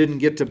 David didn't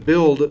get to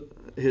build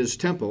his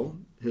temple.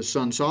 His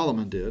son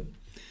Solomon did.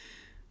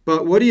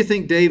 But what do you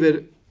think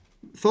David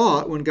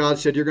thought when God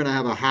said you're going to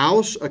have a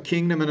house, a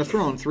kingdom, and a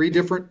throne? 3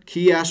 different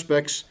key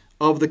aspects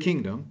of the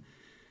kingdom.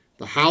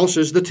 The house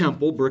is the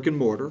temple, brick and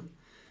mortar.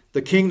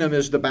 The kingdom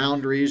is the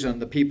boundaries and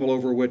the people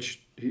over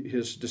which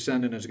his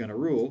descendant is going to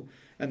rule.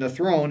 And the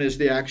throne is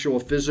the actual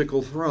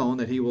physical throne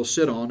that he will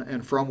sit on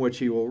and from which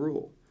he will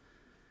rule.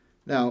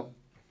 Now,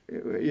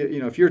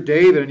 if you're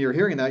David and you're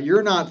hearing that,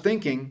 you're not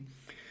thinking,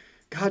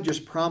 God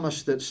just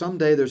promised that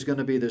someday there's going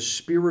to be this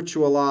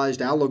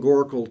spiritualized,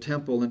 allegorical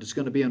temple and it's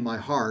going to be in my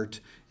heart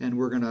and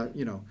we're going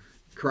to,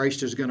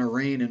 Christ is going to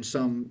reign in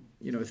some,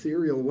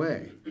 ethereal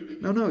way.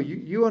 No,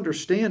 you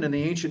understand in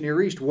the ancient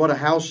Near East what a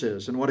house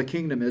is and what a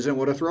kingdom is and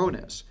what a throne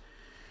is.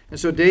 And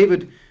so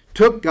David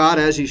took God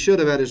as he should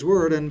have at his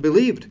word and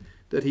believed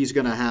that he's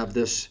going to have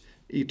this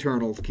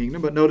eternal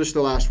kingdom. But notice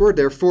the last word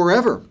there,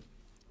 forever.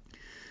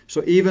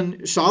 So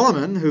even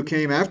Solomon, who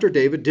came after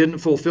David, didn't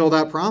fulfill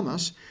that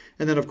promise.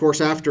 And then, of course,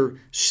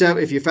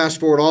 if you fast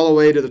forward all the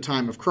way to the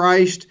time of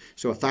Christ,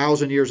 so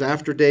 1,000 years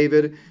after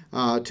David,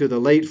 to the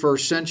late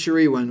 1st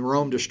century when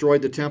Rome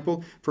destroyed the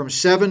temple, from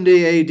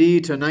 70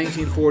 A.D. to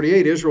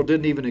 1948, Israel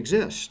didn't even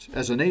exist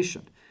as a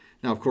nation.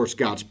 Now, of course,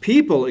 God's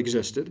people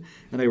existed,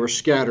 and they were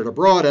scattered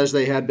abroad, as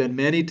they have been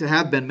many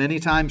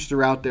times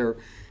throughout their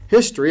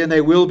history, and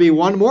they will be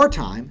one more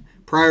time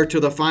prior to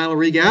the final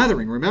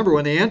regathering. Remember,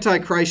 when the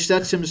Antichrist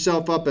sets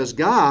himself up as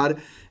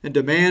God and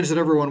demands that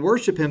everyone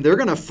worship him, they're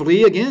going to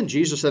flee again.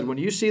 Jesus said, when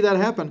you see that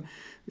happen,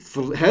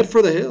 head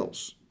for the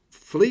hills.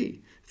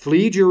 Flee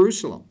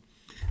Jerusalem.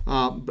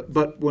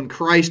 But when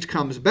Christ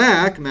comes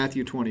back,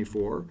 Matthew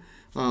 24,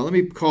 let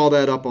me call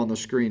that up on the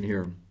screen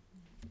here.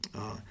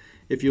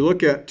 If you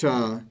look at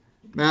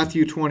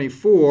Matthew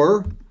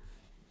 24,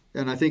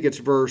 and I think it's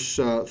verse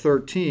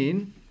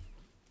 13,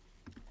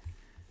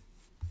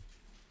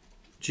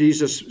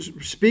 Jesus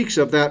speaks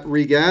of that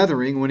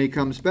regathering when he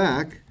comes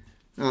back.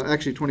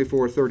 Actually,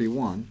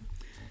 24:31.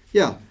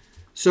 Yeah.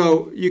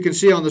 So you can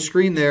see on the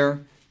screen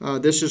there,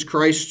 this is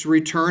Christ's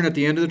return at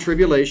the end of the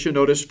tribulation.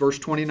 Notice verse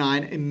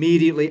 29,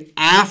 immediately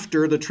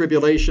after the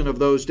tribulation of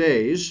those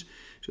days.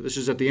 So this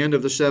is at the end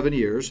of the 7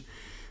 years.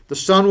 The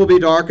sun will be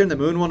darkened, the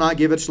moon will not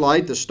give its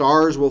light, the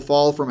stars will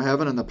fall from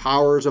heaven, and the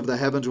powers of the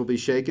heavens will be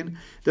shaken.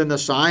 Then the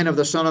sign of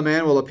the Son of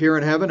Man will appear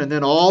in heaven, and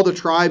then all the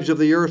tribes of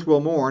the earth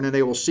will mourn, and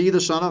they will see the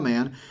Son of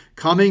Man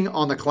coming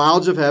on the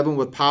clouds of heaven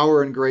with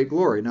power and great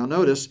glory. Now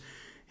notice,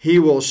 he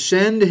will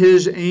send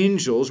his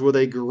angels with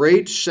a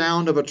great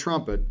sound of a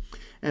trumpet,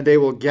 and they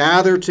will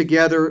gather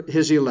together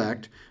his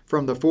elect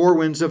from the four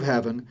winds of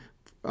heaven,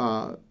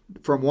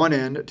 from one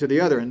end to the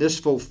other. And this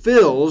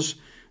fulfills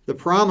the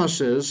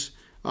promises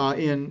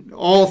in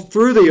all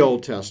through the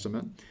Old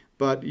Testament,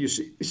 but you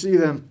see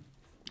them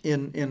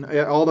in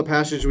all the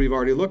passages we've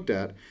already looked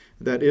at,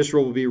 that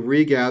Israel will be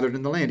regathered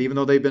in the land. Even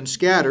though they've been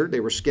scattered,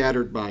 they were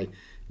scattered by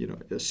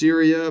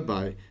Assyria,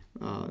 by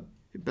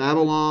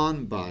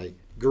Babylon, by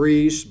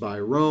Greece, by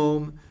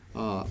Rome,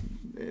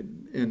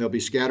 and they'll be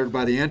scattered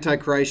by the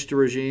Antichrist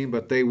regime,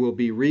 but they will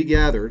be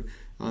regathered,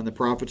 and the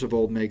prophets of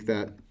old make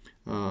that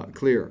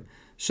clear.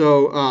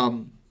 So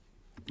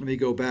let me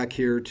go back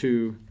here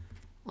to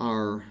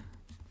our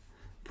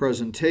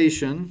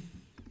presentation.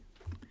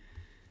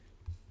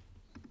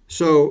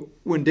 So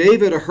when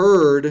David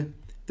heard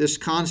this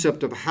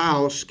concept of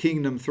house,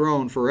 kingdom,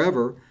 throne,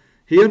 forever,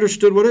 he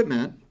understood what it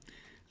meant.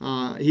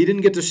 He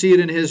didn't get to see it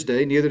in his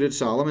day, neither did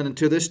Solomon, and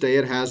to this day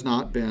it has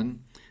not been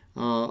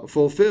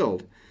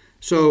fulfilled.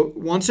 So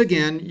once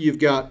again, you've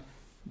got,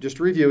 just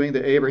reviewing,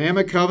 the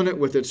Abrahamic covenant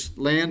with its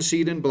land,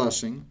 seed, and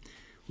blessing,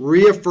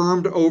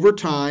 reaffirmed over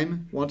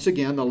time, once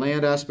again, the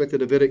land aspect, the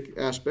Davidic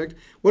aspect.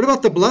 What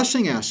about the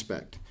blessing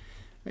aspect?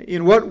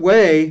 In what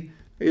way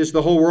is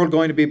the whole world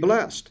going to be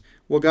blessed?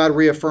 Well, God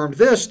reaffirmed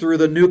this through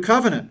the new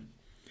covenant.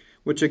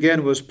 which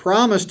again was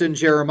promised in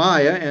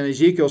Jeremiah, and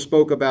Ezekiel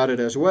spoke about it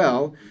as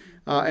well,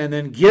 and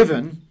then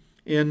given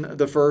in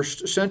the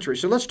first century.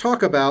 So let's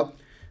talk about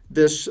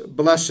this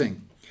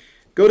blessing.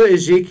 Go to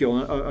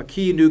Ezekiel, a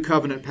key New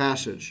Covenant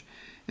passage,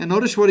 and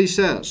notice what he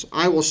says.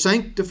 I will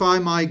sanctify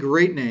my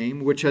great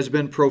name, which has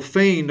been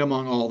profaned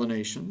among all the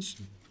nations.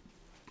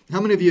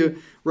 How many of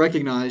you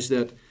recognize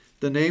that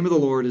the name of the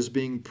Lord is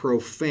being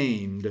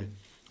profaned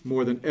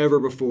more than ever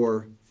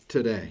before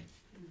today?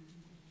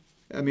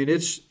 I mean,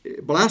 it's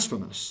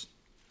blasphemous.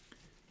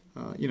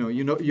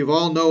 You've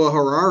all Noah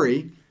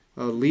Harari,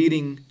 a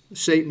leading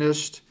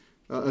Satanist,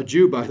 a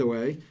Jew, by the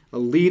way, a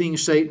leading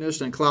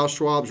Satanist and Klaus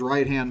Schwab's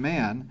right-hand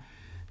man,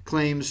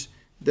 claims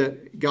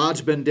that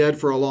God's been dead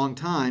for a long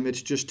time.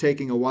 It's just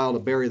taking a while to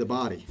bury the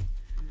body.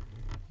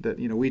 That,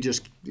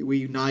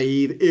 we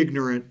naive,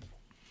 ignorant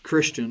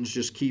Christians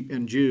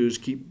and Jews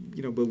keep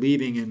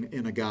believing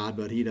in a God,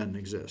 but he doesn't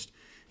exist.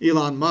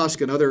 Elon Musk,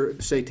 another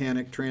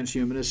satanic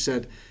transhumanist,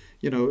 said,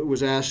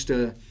 was asked,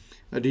 do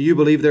you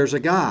believe there's a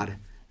God?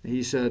 And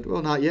he said,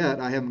 well, not yet.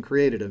 I haven't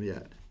created him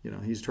yet.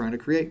 He's trying to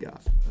create God.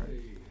 Right?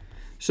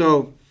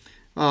 So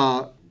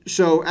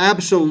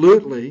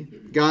absolutely,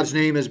 God's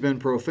name has been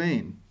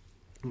profaned.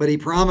 But he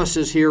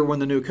promises here when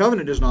the new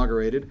covenant is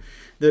inaugurated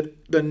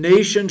that the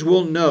nations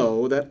will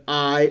know that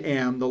I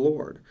am the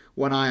Lord,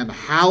 when I am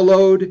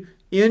hallowed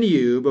in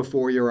you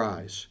before your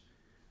eyes.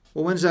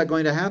 Well, when's that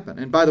going to happen?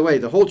 And by the way,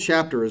 the whole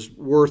chapter is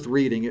worth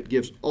reading. It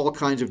gives all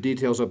kinds of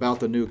details about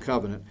the new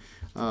covenant,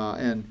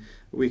 and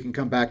we can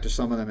come back to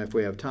some of them if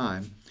we have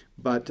time.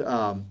 But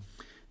when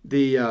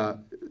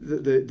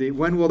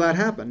will that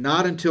happen?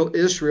 Not until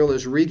Israel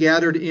is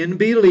regathered in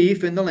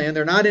belief in the land.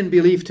 They're not in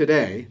belief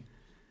today.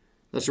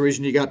 That's the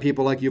reason you got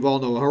people like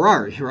Yuval Noah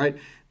Harari, right?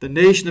 The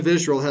nation of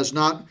Israel has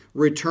not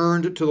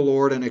returned to the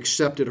Lord and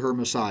accepted her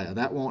Messiah.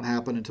 That won't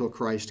happen until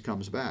Christ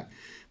comes back.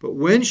 But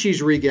when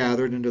she's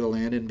regathered into the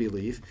land in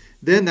belief,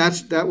 then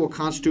that will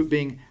constitute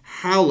being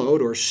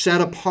hallowed or set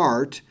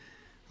apart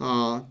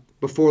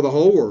before the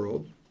whole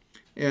world,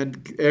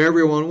 and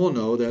everyone will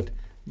know that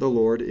the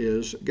Lord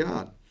is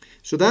God.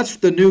 So that's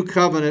the new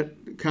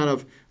covenant kind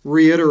of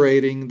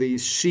reiterating the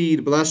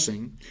seed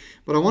blessing.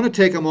 But I want to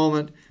take a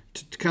moment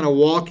to kind of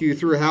walk you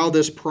through how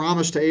this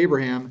promise to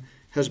Abraham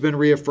has been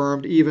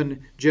reaffirmed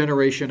even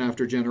generation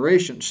after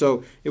generation.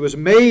 So it was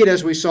made,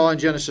 as we saw in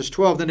Genesis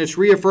 12, then it's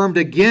reaffirmed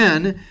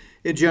again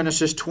in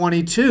Genesis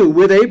 22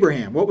 with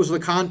Abraham. What was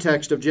the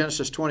context of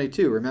Genesis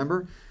 22?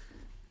 Remember?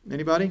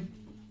 Anybody?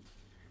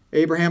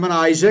 Abraham and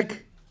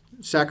Isaac,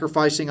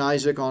 sacrificing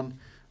Isaac on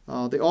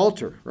the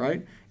altar,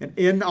 right?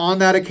 And on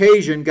that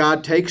occasion,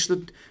 God takes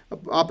the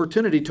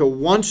opportunity to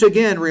once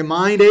again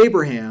remind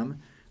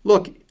Abraham,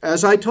 look,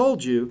 as I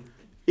told you,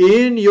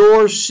 in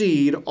your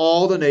seed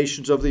all the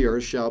nations of the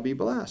earth shall be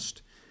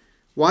blessed.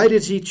 Why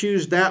did he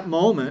choose that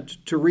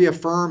moment to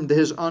reaffirm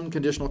his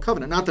unconditional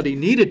covenant? Not that he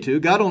needed to.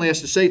 God only has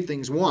to say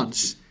things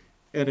once,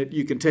 and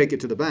you can take it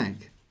to the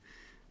bank.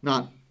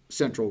 Not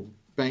central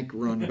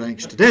bank-run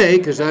banks today,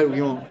 because that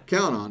you won't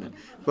count on it.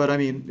 But I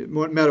mean,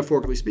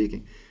 metaphorically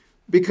speaking.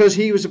 Because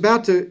he was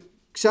about to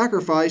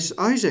sacrifice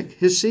Isaac,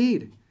 his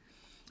seed.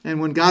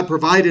 And when God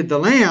provided the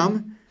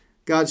lamb,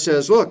 God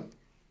says, look,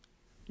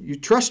 you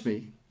trust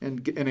me.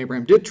 And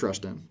Abraham did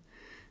trust him.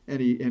 And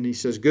he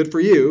says, good for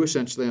you,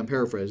 essentially I'm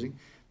paraphrasing,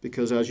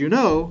 because as you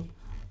know,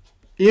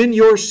 in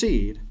your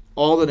seed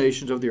all the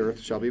nations of the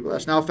earth shall be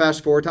blessed. Now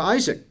fast forward to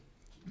Isaac.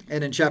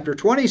 And in chapter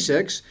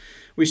 26,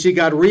 we see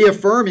God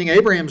reaffirming,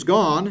 Abraham's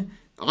gone,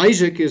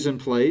 Isaac is in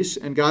place,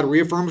 and God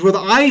reaffirms with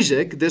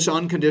Isaac this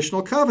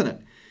unconditional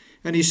covenant.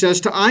 And he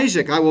says to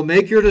Isaac, I will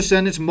make your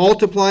descendants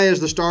multiply as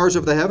the stars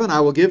of the heaven.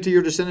 I will give to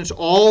your descendants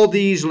all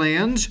these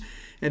lands,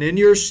 and in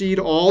your seed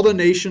all the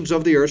nations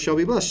of the earth shall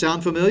be blessed.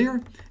 Sound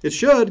familiar? It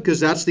should,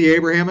 because that's the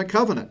Abrahamic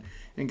covenant.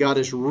 And God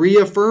is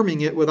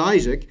reaffirming it with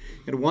Isaac.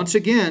 And once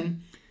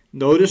again,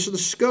 notice the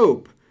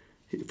scope.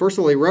 First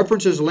of all, he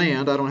references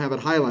land. I don't have it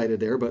highlighted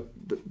there, but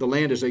the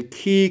land is a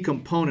key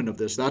component of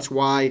this. That's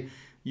why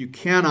you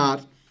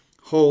cannot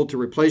hold to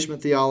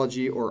replacement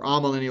theology or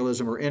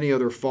amillennialism or any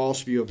other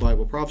false view of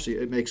Bible prophecy.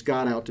 It makes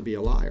God out to be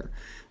a liar.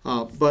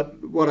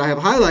 But what I have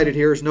highlighted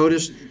here is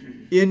notice,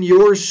 in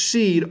your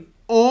seed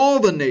all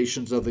the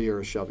nations of the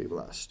earth shall be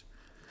blessed.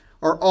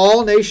 Are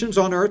all nations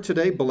on earth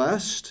today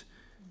blessed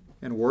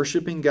and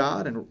worshiping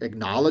God and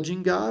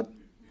acknowledging God?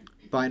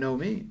 By no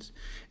means.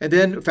 And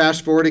then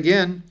fast forward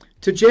again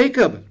to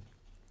Jacob.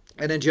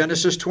 And in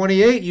Genesis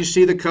 28, you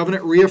see the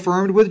covenant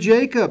reaffirmed with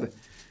Jacob.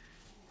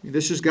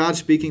 This is God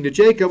speaking to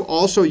Jacob.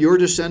 Also your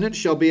descendants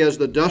shall be as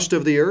the dust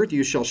of the earth.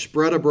 You shall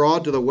spread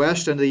abroad to the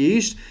west and the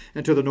east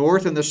and to the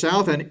north and the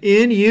south. And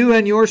in you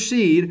and your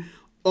seed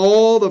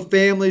all the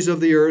families of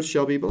the earth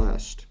shall be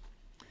blessed.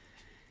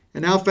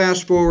 And now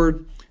fast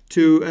forward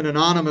to an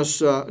anonymous,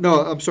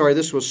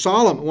 this was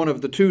Solomon, one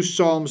of the two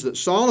psalms that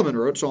Solomon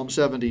wrote, Psalm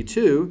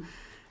 72.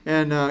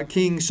 And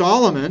King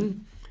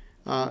Solomon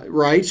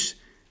writes,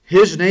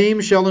 his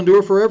name shall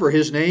endure forever.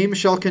 His name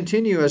shall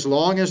continue as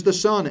long as the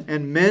sun,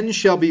 and men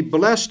shall be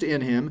blessed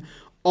in him.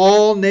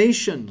 All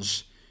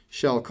nations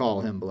shall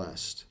call him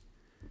blessed.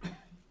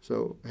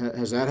 So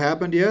has that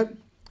happened yet?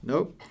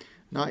 Nope,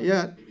 not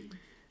yet.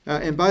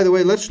 And by the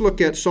way, let's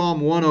look at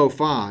Psalm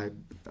 105.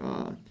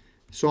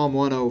 Psalm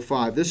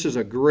 105. This is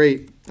a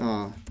great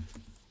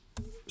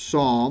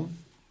psalm.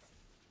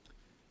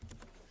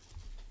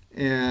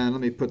 And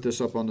let me put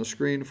this up on the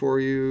screen for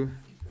you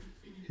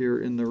here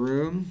in the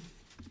room.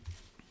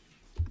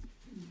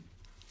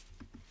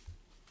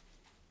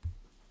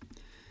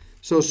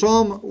 So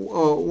Psalm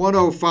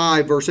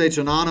 105, verse 8 is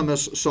an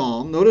anonymous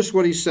psalm. Notice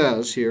what he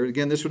says here.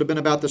 Again, this would have been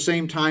about the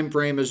same time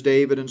frame as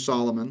David and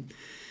Solomon.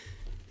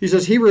 He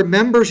says, he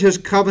remembers his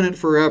covenant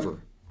forever,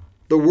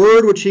 the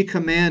word which he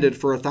commanded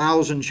for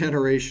 1,000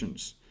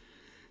 generations,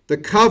 the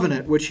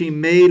covenant which he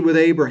made with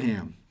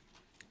Abraham.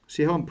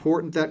 See how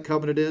important that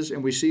covenant is?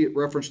 And we see it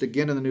referenced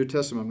again in the New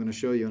Testament. I'm going to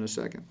show you in a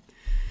second.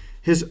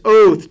 His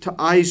oath to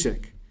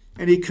Isaac,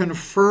 and he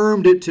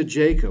confirmed it to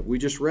Jacob. We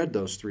just read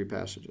those three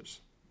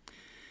passages.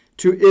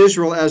 To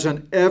Israel as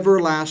an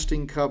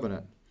everlasting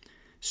covenant,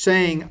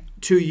 saying,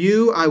 to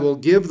you I will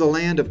give the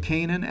land of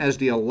Canaan as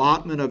the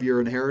allotment of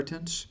your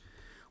inheritance.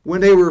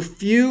 When they were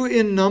few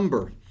in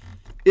number,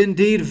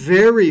 indeed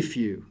very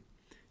few,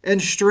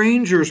 and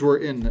strangers were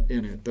in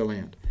it, the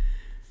land.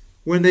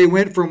 When they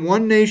went from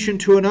one nation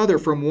to another,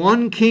 from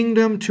one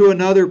kingdom to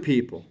another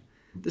people.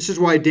 This is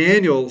why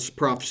Daniel's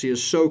prophecy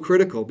is so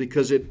critical,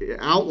 because it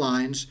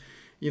outlines,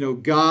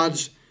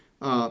 God's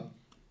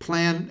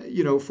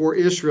plan, for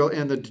Israel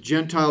and the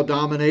Gentile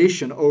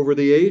domination over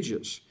the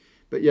ages.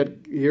 But yet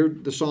here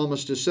the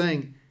psalmist is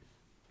saying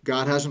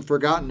God hasn't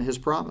forgotten his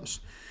promise.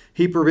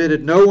 He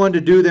permitted no one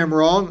to do them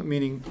wrong,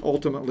 meaning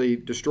ultimately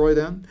destroy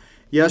them.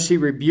 Yes, he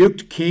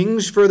rebuked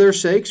kings for their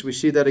sakes. We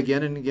see that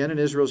again and again in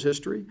Israel's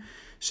history,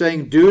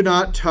 saying, do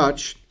not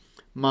touch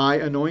my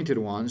anointed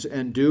ones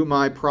and do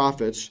my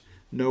prophets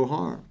no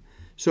harm.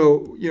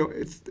 So,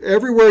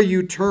 everywhere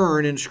you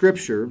turn in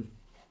Scripture,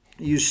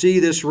 you see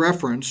this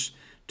reference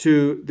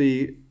to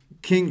the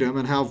kingdom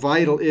and how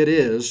vital it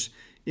is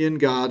in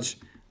God's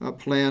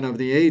plan of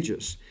the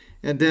ages.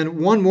 And then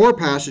one more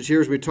passage here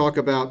as we talk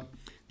about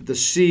the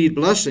seed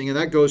blessing, and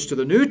that goes to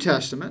the New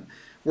Testament,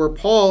 where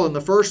Paul, in the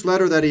first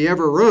letter that he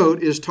ever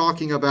wrote, is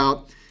talking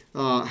about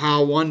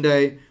how one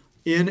day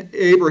in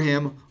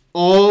Abraham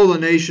all the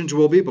nations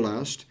will be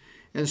blessed.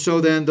 And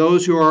so then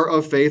those who are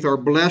of faith are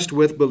blessed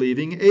with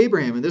believing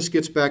Abraham. And this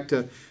gets back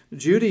to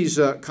Judy's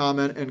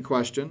comment and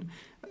question.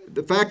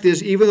 The fact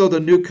is, even though the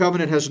new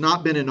covenant has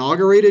not been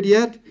inaugurated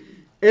yet,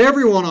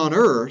 everyone on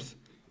earth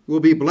will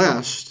be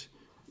blessed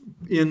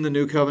in the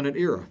new covenant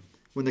era.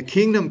 When the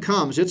kingdom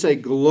comes, it's a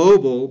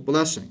global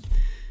blessing.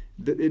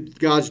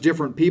 God's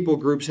different people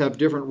groups have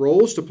different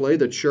roles to play.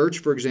 The church,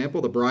 for example,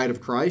 the bride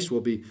of Christ,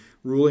 will be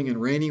ruling and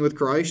reigning with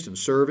Christ and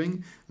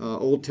serving.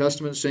 Old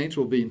Testament saints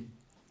will be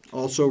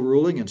also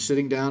ruling and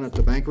sitting down at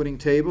the banqueting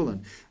table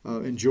and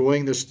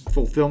enjoying this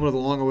fulfillment of the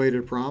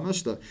long-awaited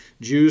promise. The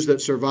Jews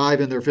that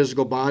survive in their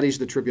physical bodies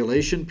the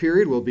tribulation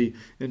period will be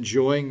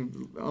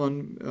enjoying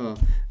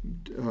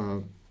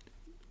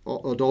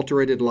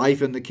adulterated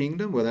life in the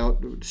kingdom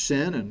without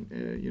sin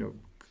and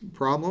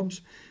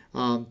problems.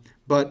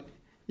 But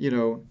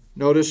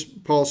notice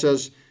Paul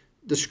says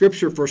the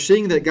Scripture,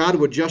 foreseeing that God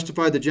would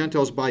justify the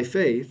Gentiles by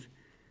faith.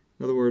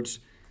 In other words,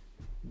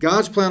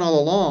 God's plan all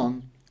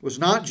along was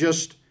not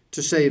just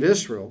to save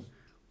Israel,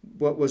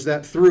 but was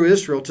that through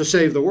Israel to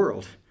save the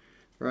world,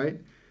 right?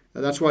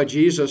 That's why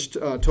Jesus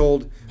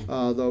told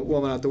the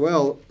woman at the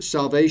well,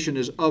 salvation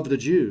is of the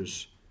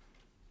Jews.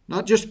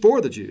 Not just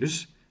for the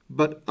Jews,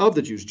 but of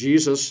the Jews.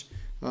 Jesus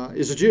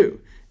is a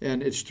Jew.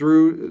 And it's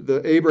through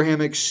the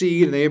Abrahamic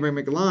seed and the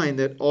Abrahamic line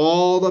that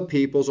all the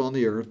peoples on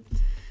the earth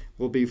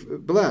will be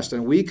blessed.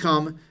 And we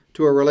come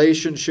to a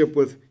relationship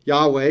with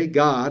Yahweh,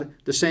 God,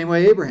 the same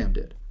way Abraham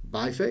did,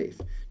 by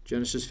faith.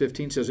 Genesis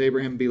 15 says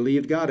Abraham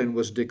believed God and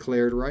was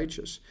declared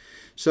righteous.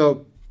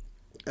 So,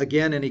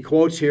 again, and he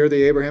quotes here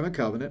the Abrahamic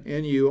covenant,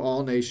 in you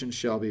all nations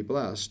shall be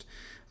blessed.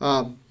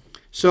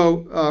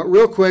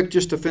 Real quick,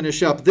 just to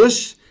finish up,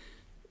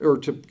 or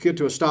to get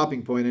to a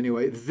stopping point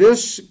anyway,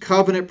 this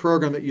covenant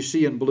program that you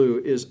see in blue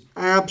is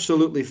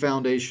absolutely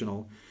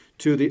foundational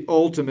to the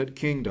ultimate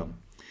kingdom.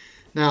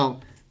 Now,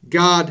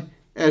 God,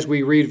 as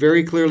we read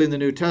very clearly in the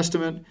New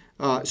Testament,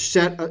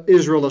 set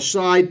Israel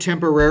aside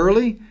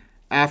temporarily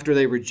after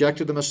they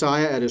rejected the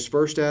Messiah at his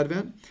first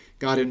advent.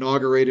 God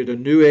inaugurated a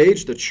new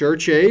age, the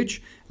church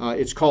age.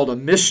 It's called a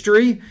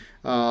mystery.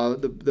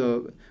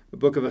 The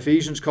book of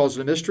Ephesians calls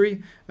it a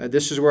mystery.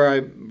 This is where I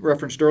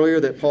referenced earlier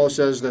that Paul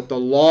says that the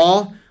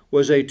law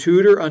was a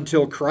tutor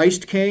until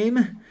Christ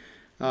came.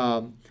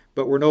 But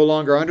we're no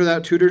longer under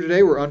that tutor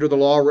today. We're under the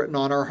law written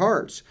on our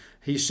hearts.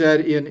 He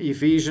said in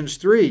Ephesians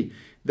 3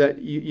 that,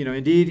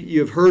 indeed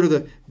you've heard of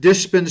the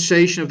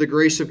dispensation of the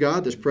grace of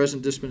God, this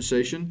present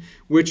dispensation,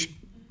 which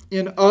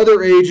in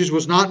other ages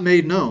was not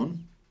made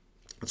known.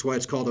 That's why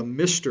it's called a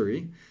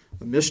mystery.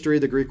 A mystery,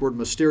 the Greek word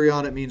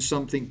mysterion, it means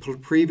something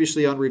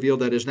previously unrevealed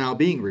that is now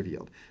being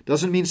revealed.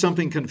 Doesn't mean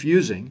something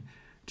confusing,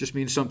 it just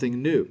means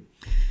something new.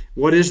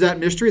 What is that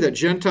mystery? That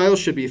Gentiles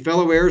should be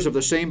fellow heirs of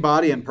the same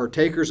body and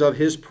partakers of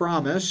his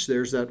promise.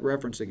 There's that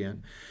reference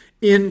again.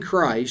 In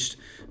Christ,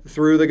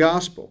 through the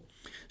gospel.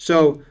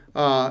 So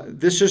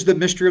this is the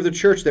mystery of the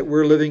church that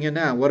we're living in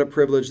now. What a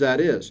privilege that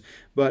is.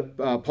 But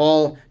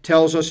Paul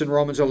tells us in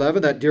Romans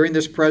 11 that during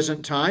this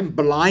present time,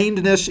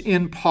 blindness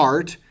in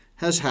part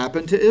has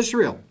happened to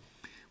Israel.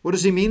 What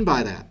does he mean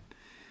by that?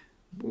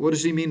 What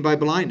does he mean by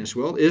blindness?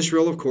 Well,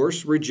 Israel, of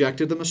course,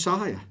 rejected the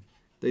Messiah.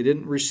 They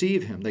didn't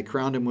receive him. They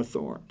crowned him with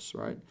thorns,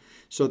 right?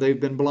 So they've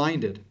been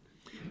blinded.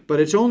 But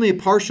it's only a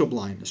partial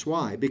blindness.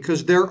 Why?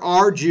 Because there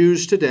are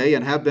Jews today,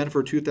 and have been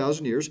for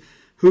 2,000 years,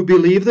 who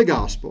believe the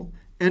gospel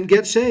and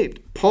get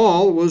saved.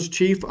 Paul was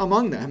chief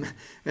among them,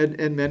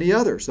 and many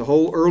others. The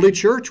whole early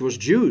church was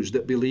Jews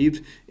that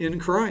believed in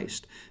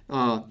Christ.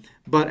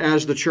 But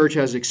as the church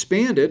has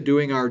expanded,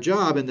 doing our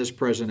job in this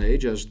present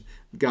age, as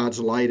God's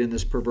light in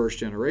this perverse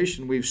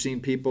generation, we've seen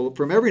people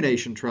from every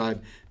nation,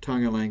 tribe,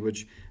 tongue, and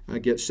language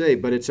get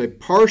saved. But it's a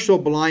partial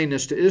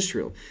blindness to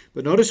Israel.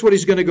 But notice what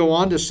he's going to go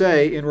on to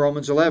say in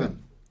Romans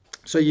 11.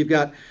 So you've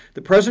got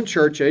the present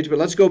church age, but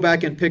let's go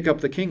back and pick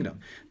up the kingdom.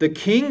 The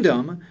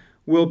kingdom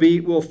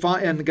will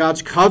find, and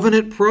God's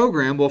covenant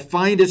program will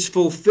find its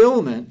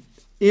fulfillment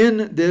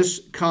in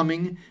this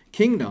coming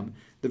kingdom.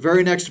 The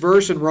very next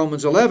verse in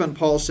Romans 11,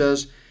 Paul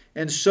says,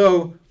 and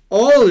so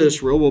all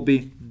Israel will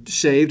be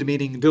saved,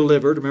 meaning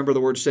delivered. Remember,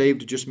 the word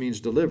saved just means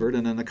delivered.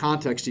 And in the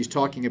context, he's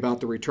talking about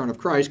the return of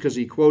Christ, because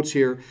he quotes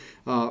here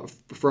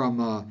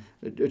from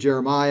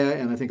Jeremiah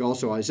and I think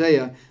also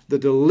Isaiah, the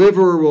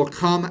deliverer will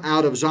come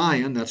out of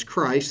Zion. That's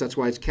Christ. That's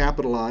why it's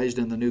capitalized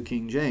in the New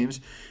King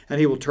James. And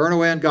he will turn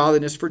away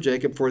ungodliness for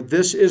Jacob, for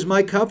this is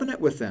my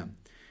covenant with them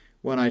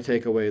when I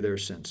take away their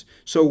sins.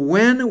 So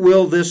when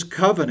will this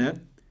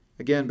covenant,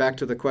 again, back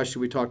to the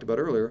question we talked about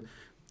earlier,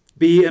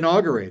 be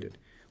inaugurated?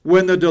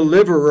 When the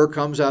deliverer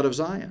comes out of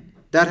Zion.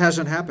 That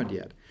hasn't happened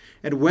yet.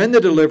 And when the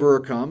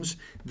deliverer comes,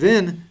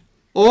 then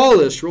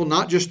all Israel,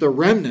 not just the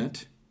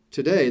remnant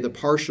today, the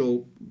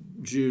partial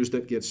Jews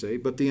that get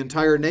saved, but the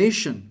entire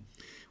nation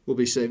will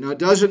be saved. Now, it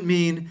doesn't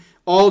mean,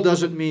 all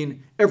doesn't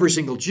mean every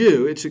single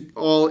Jew. It's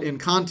all in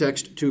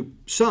context to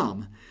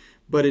some,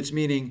 but it's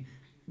meaning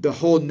the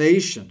whole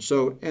nation.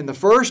 So in the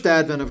first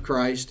advent of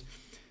Christ,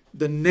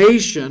 the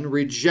nation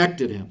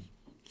rejected him.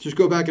 Just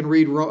go back and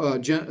read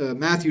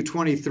Matthew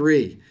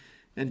 23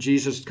 and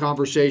Jesus'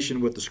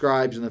 conversation with the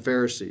scribes and the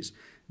Pharisees.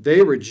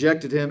 They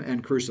rejected him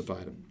and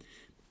crucified him.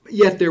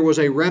 Yet there was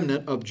a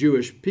remnant of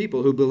Jewish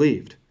people who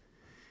believed.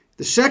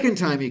 The second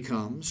time he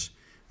comes,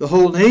 the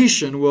whole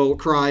nation will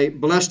cry,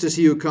 blessed is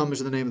he who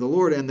comes in the name of the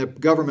Lord, and the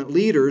government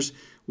leaders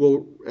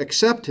will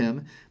accept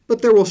him,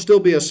 but there will still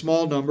be a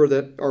small number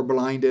that are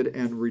blinded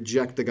and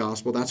reject the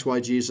gospel. That's why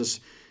Jesus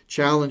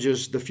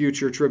challenges the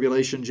future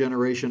tribulation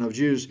generation of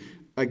Jews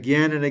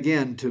again and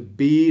again to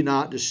be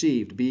not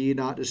deceived, be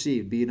not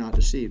deceived, be not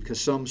deceived,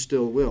 because some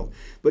still will.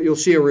 But you'll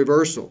see a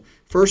reversal.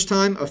 First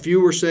time, a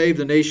few were saved,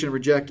 the nation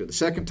rejected. The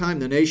second time,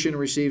 the nation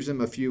receives him,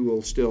 a few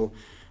will still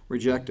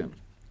reject him.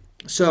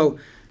 So,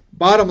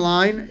 bottom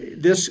line,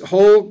 this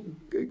whole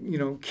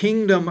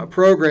kingdom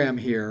program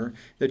here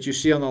that you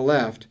see on the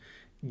left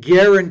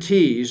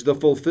guarantees the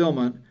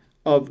fulfillment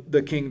of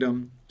the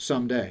kingdom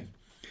someday.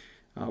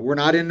 We're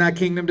not in that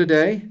kingdom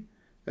today.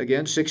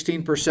 Again,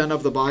 16%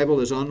 of the Bible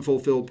is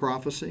unfulfilled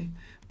prophecy,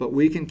 but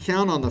we can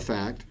count on the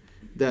fact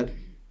that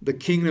the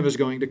kingdom is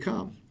going to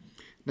come.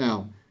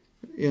 Now,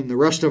 in the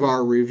rest of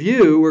our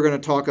review, we're going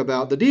to talk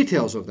about the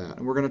details of that.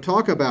 And we're going to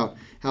talk about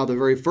how the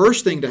very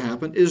first thing to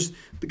happen is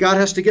that God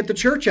has to get the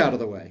church out of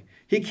the way.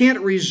 He can't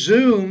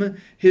resume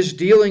his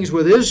dealings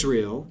with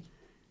Israel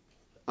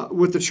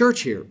with the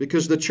church here,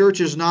 because the church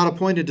is not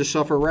appointed to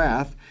suffer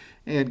wrath.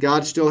 And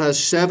God still has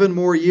 7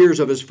 more years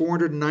of his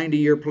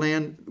 490-year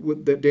plan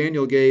that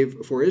Daniel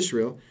gave for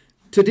Israel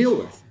to deal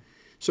with.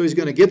 So he's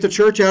going to get the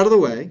church out of the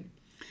way.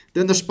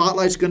 Then the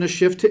spotlight's going to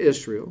shift to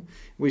Israel.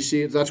 We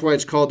see that's why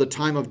it's called the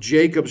time of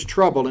Jacob's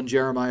trouble in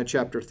Jeremiah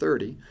chapter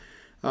 30.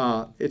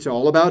 It's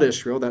all about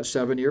Israel, that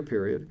 7-year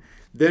period.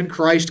 Then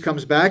Christ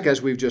comes back,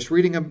 as we've just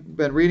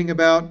been reading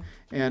about,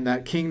 and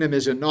that kingdom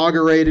is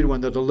inaugurated when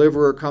the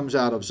deliverer comes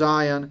out of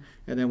Zion.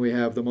 And then we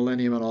have the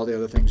millennium and all the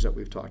other things that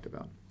we've talked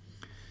about.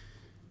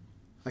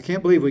 I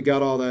can't believe we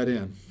got all that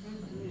in.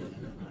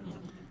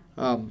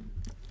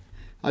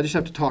 I just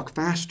have to talk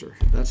faster.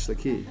 That's the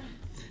key.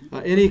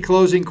 Any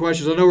closing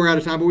questions? I know we're out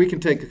of time, but we can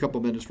take a couple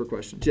minutes for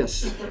questions.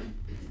 Yes? Is David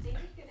going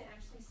to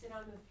actually sit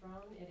on the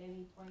throne at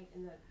any point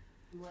in the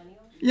millennium?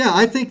 Yeah,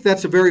 I think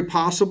that's very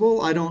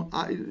possible.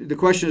 The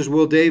question is,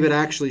 will David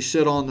actually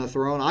sit on the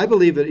throne? I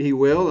believe that he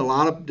will. A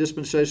lot of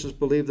dispensations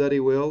believe that he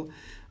will.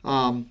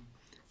 I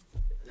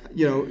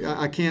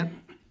can't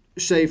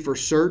say for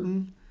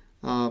certain.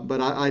 But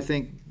I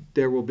think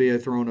there will be a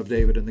throne of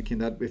David in the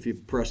kingdom, if you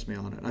press me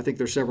on it. I think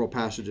there's several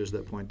passages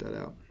that point that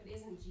out. But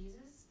isn't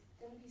Jesus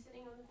going to be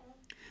sitting on the throne?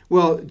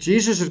 Well,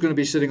 Jesus is going to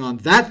be sitting on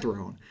that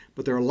throne,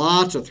 but there are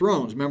lots of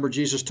thrones. Remember,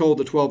 Jesus told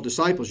the 12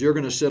 disciples, you're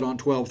going to sit on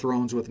 12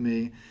 thrones with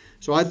me.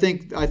 So I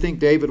think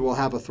David will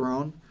have a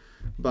throne,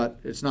 but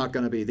it's not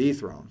going to be the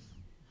throne.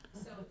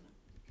 So,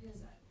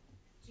 because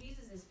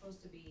Jesus is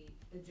supposed to be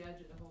the judge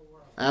of the whole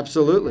world.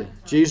 Absolutely.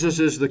 Jesus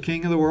is the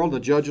king of the world, the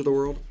judge of the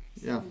world.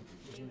 Yeah.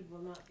 David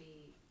will not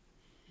be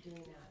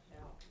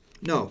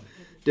No,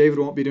 David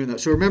won't be doing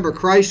that. So remember,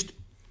 Christ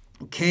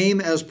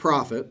came as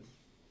prophet.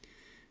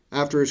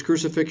 After his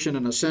crucifixion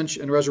and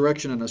ascension and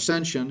resurrection and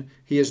ascension,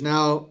 he is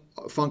now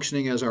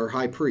functioning as our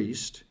high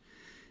priest.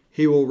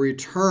 He will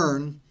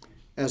return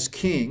as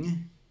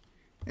king,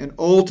 and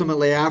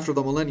ultimately after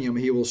the millennium,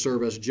 he will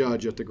serve as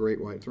judge at the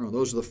great white throne.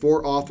 Those are the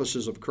four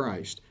offices of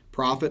Christ: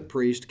 prophet,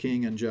 priest,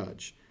 king, and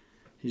judge.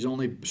 He's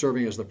only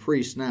serving as the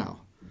priest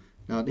now.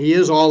 Now, he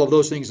is all of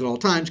those things at all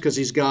times because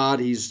he's God.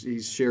 He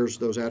shares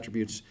those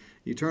attributes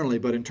eternally.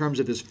 But in terms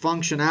of his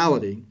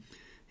functionality,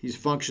 he's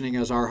functioning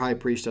as our high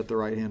priest at the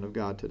right hand of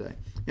God today.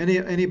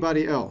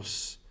 Anybody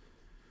else?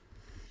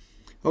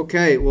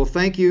 Okay, well,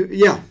 thank you.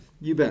 Yeah,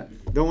 you bet.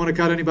 Don't want to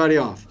cut anybody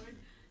off.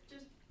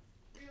 Just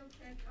real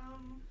quick,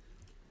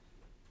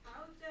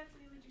 how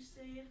exactly would you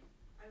say it?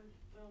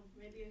 Well,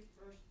 maybe a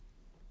first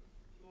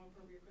more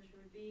appropriate question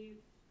would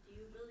be, do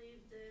you believe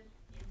the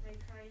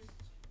Antichrist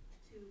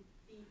to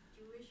be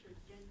Jewish or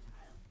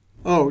Gentile?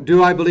 Oh,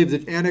 do I believe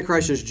that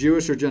Antichrist is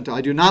Jewish or Gentile?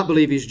 I do not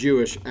believe he's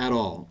Jewish at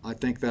all. I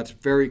think that's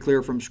very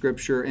clear from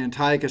Scripture.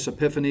 Antiochus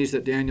Epiphanes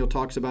that Daniel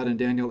talks about in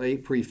Daniel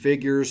 8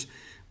 prefigures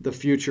the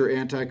future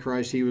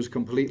Antichrist. He was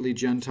completely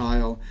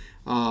Gentile.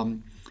 The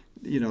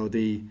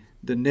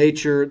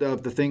nature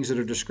of the things that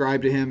are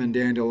described to him in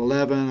Daniel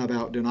 11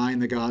 about denying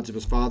the gods of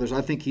his fathers.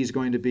 I think he's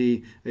going to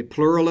be a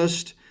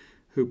pluralist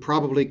who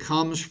probably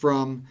comes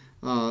from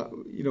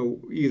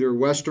either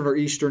Western or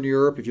Eastern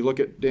Europe. If you look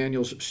at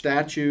Daniel's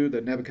statue,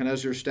 the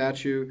Nebuchadnezzar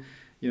statue,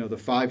 the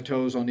 5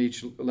 toes on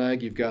each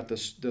leg, you've got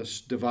this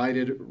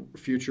divided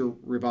future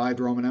revived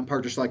Roman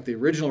Empire, just like the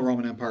original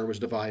Roman Empire was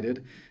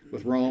divided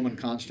with Rome and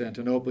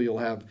Constantinople. You'll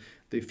have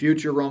the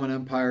future Roman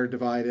Empire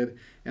divided,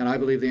 and I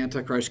believe the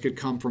Antichrist could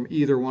come from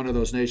either one of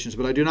those nations.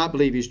 But I do not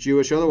believe he's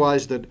Jewish.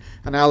 Otherwise, the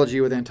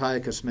analogy with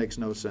Antiochus makes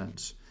no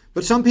sense.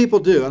 But some people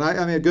do, and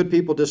I mean, good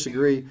people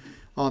disagree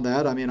on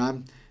that. I mean,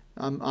 I'm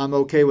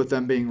okay with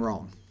them being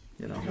wrong,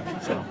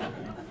 So,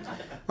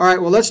 all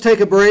right. Well, let's take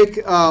a break,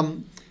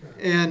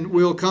 and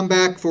we'll come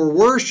back for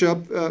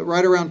worship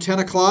right around 10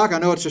 o'clock. I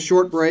know it's a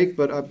short break,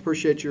 but I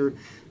appreciate your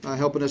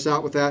helping us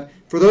out with that.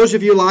 For those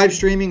of you live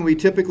streaming, we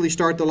typically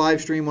start the live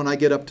stream when I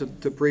get up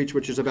to preach,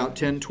 which is about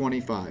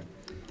 10:25.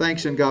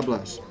 Thanks, and God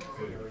bless.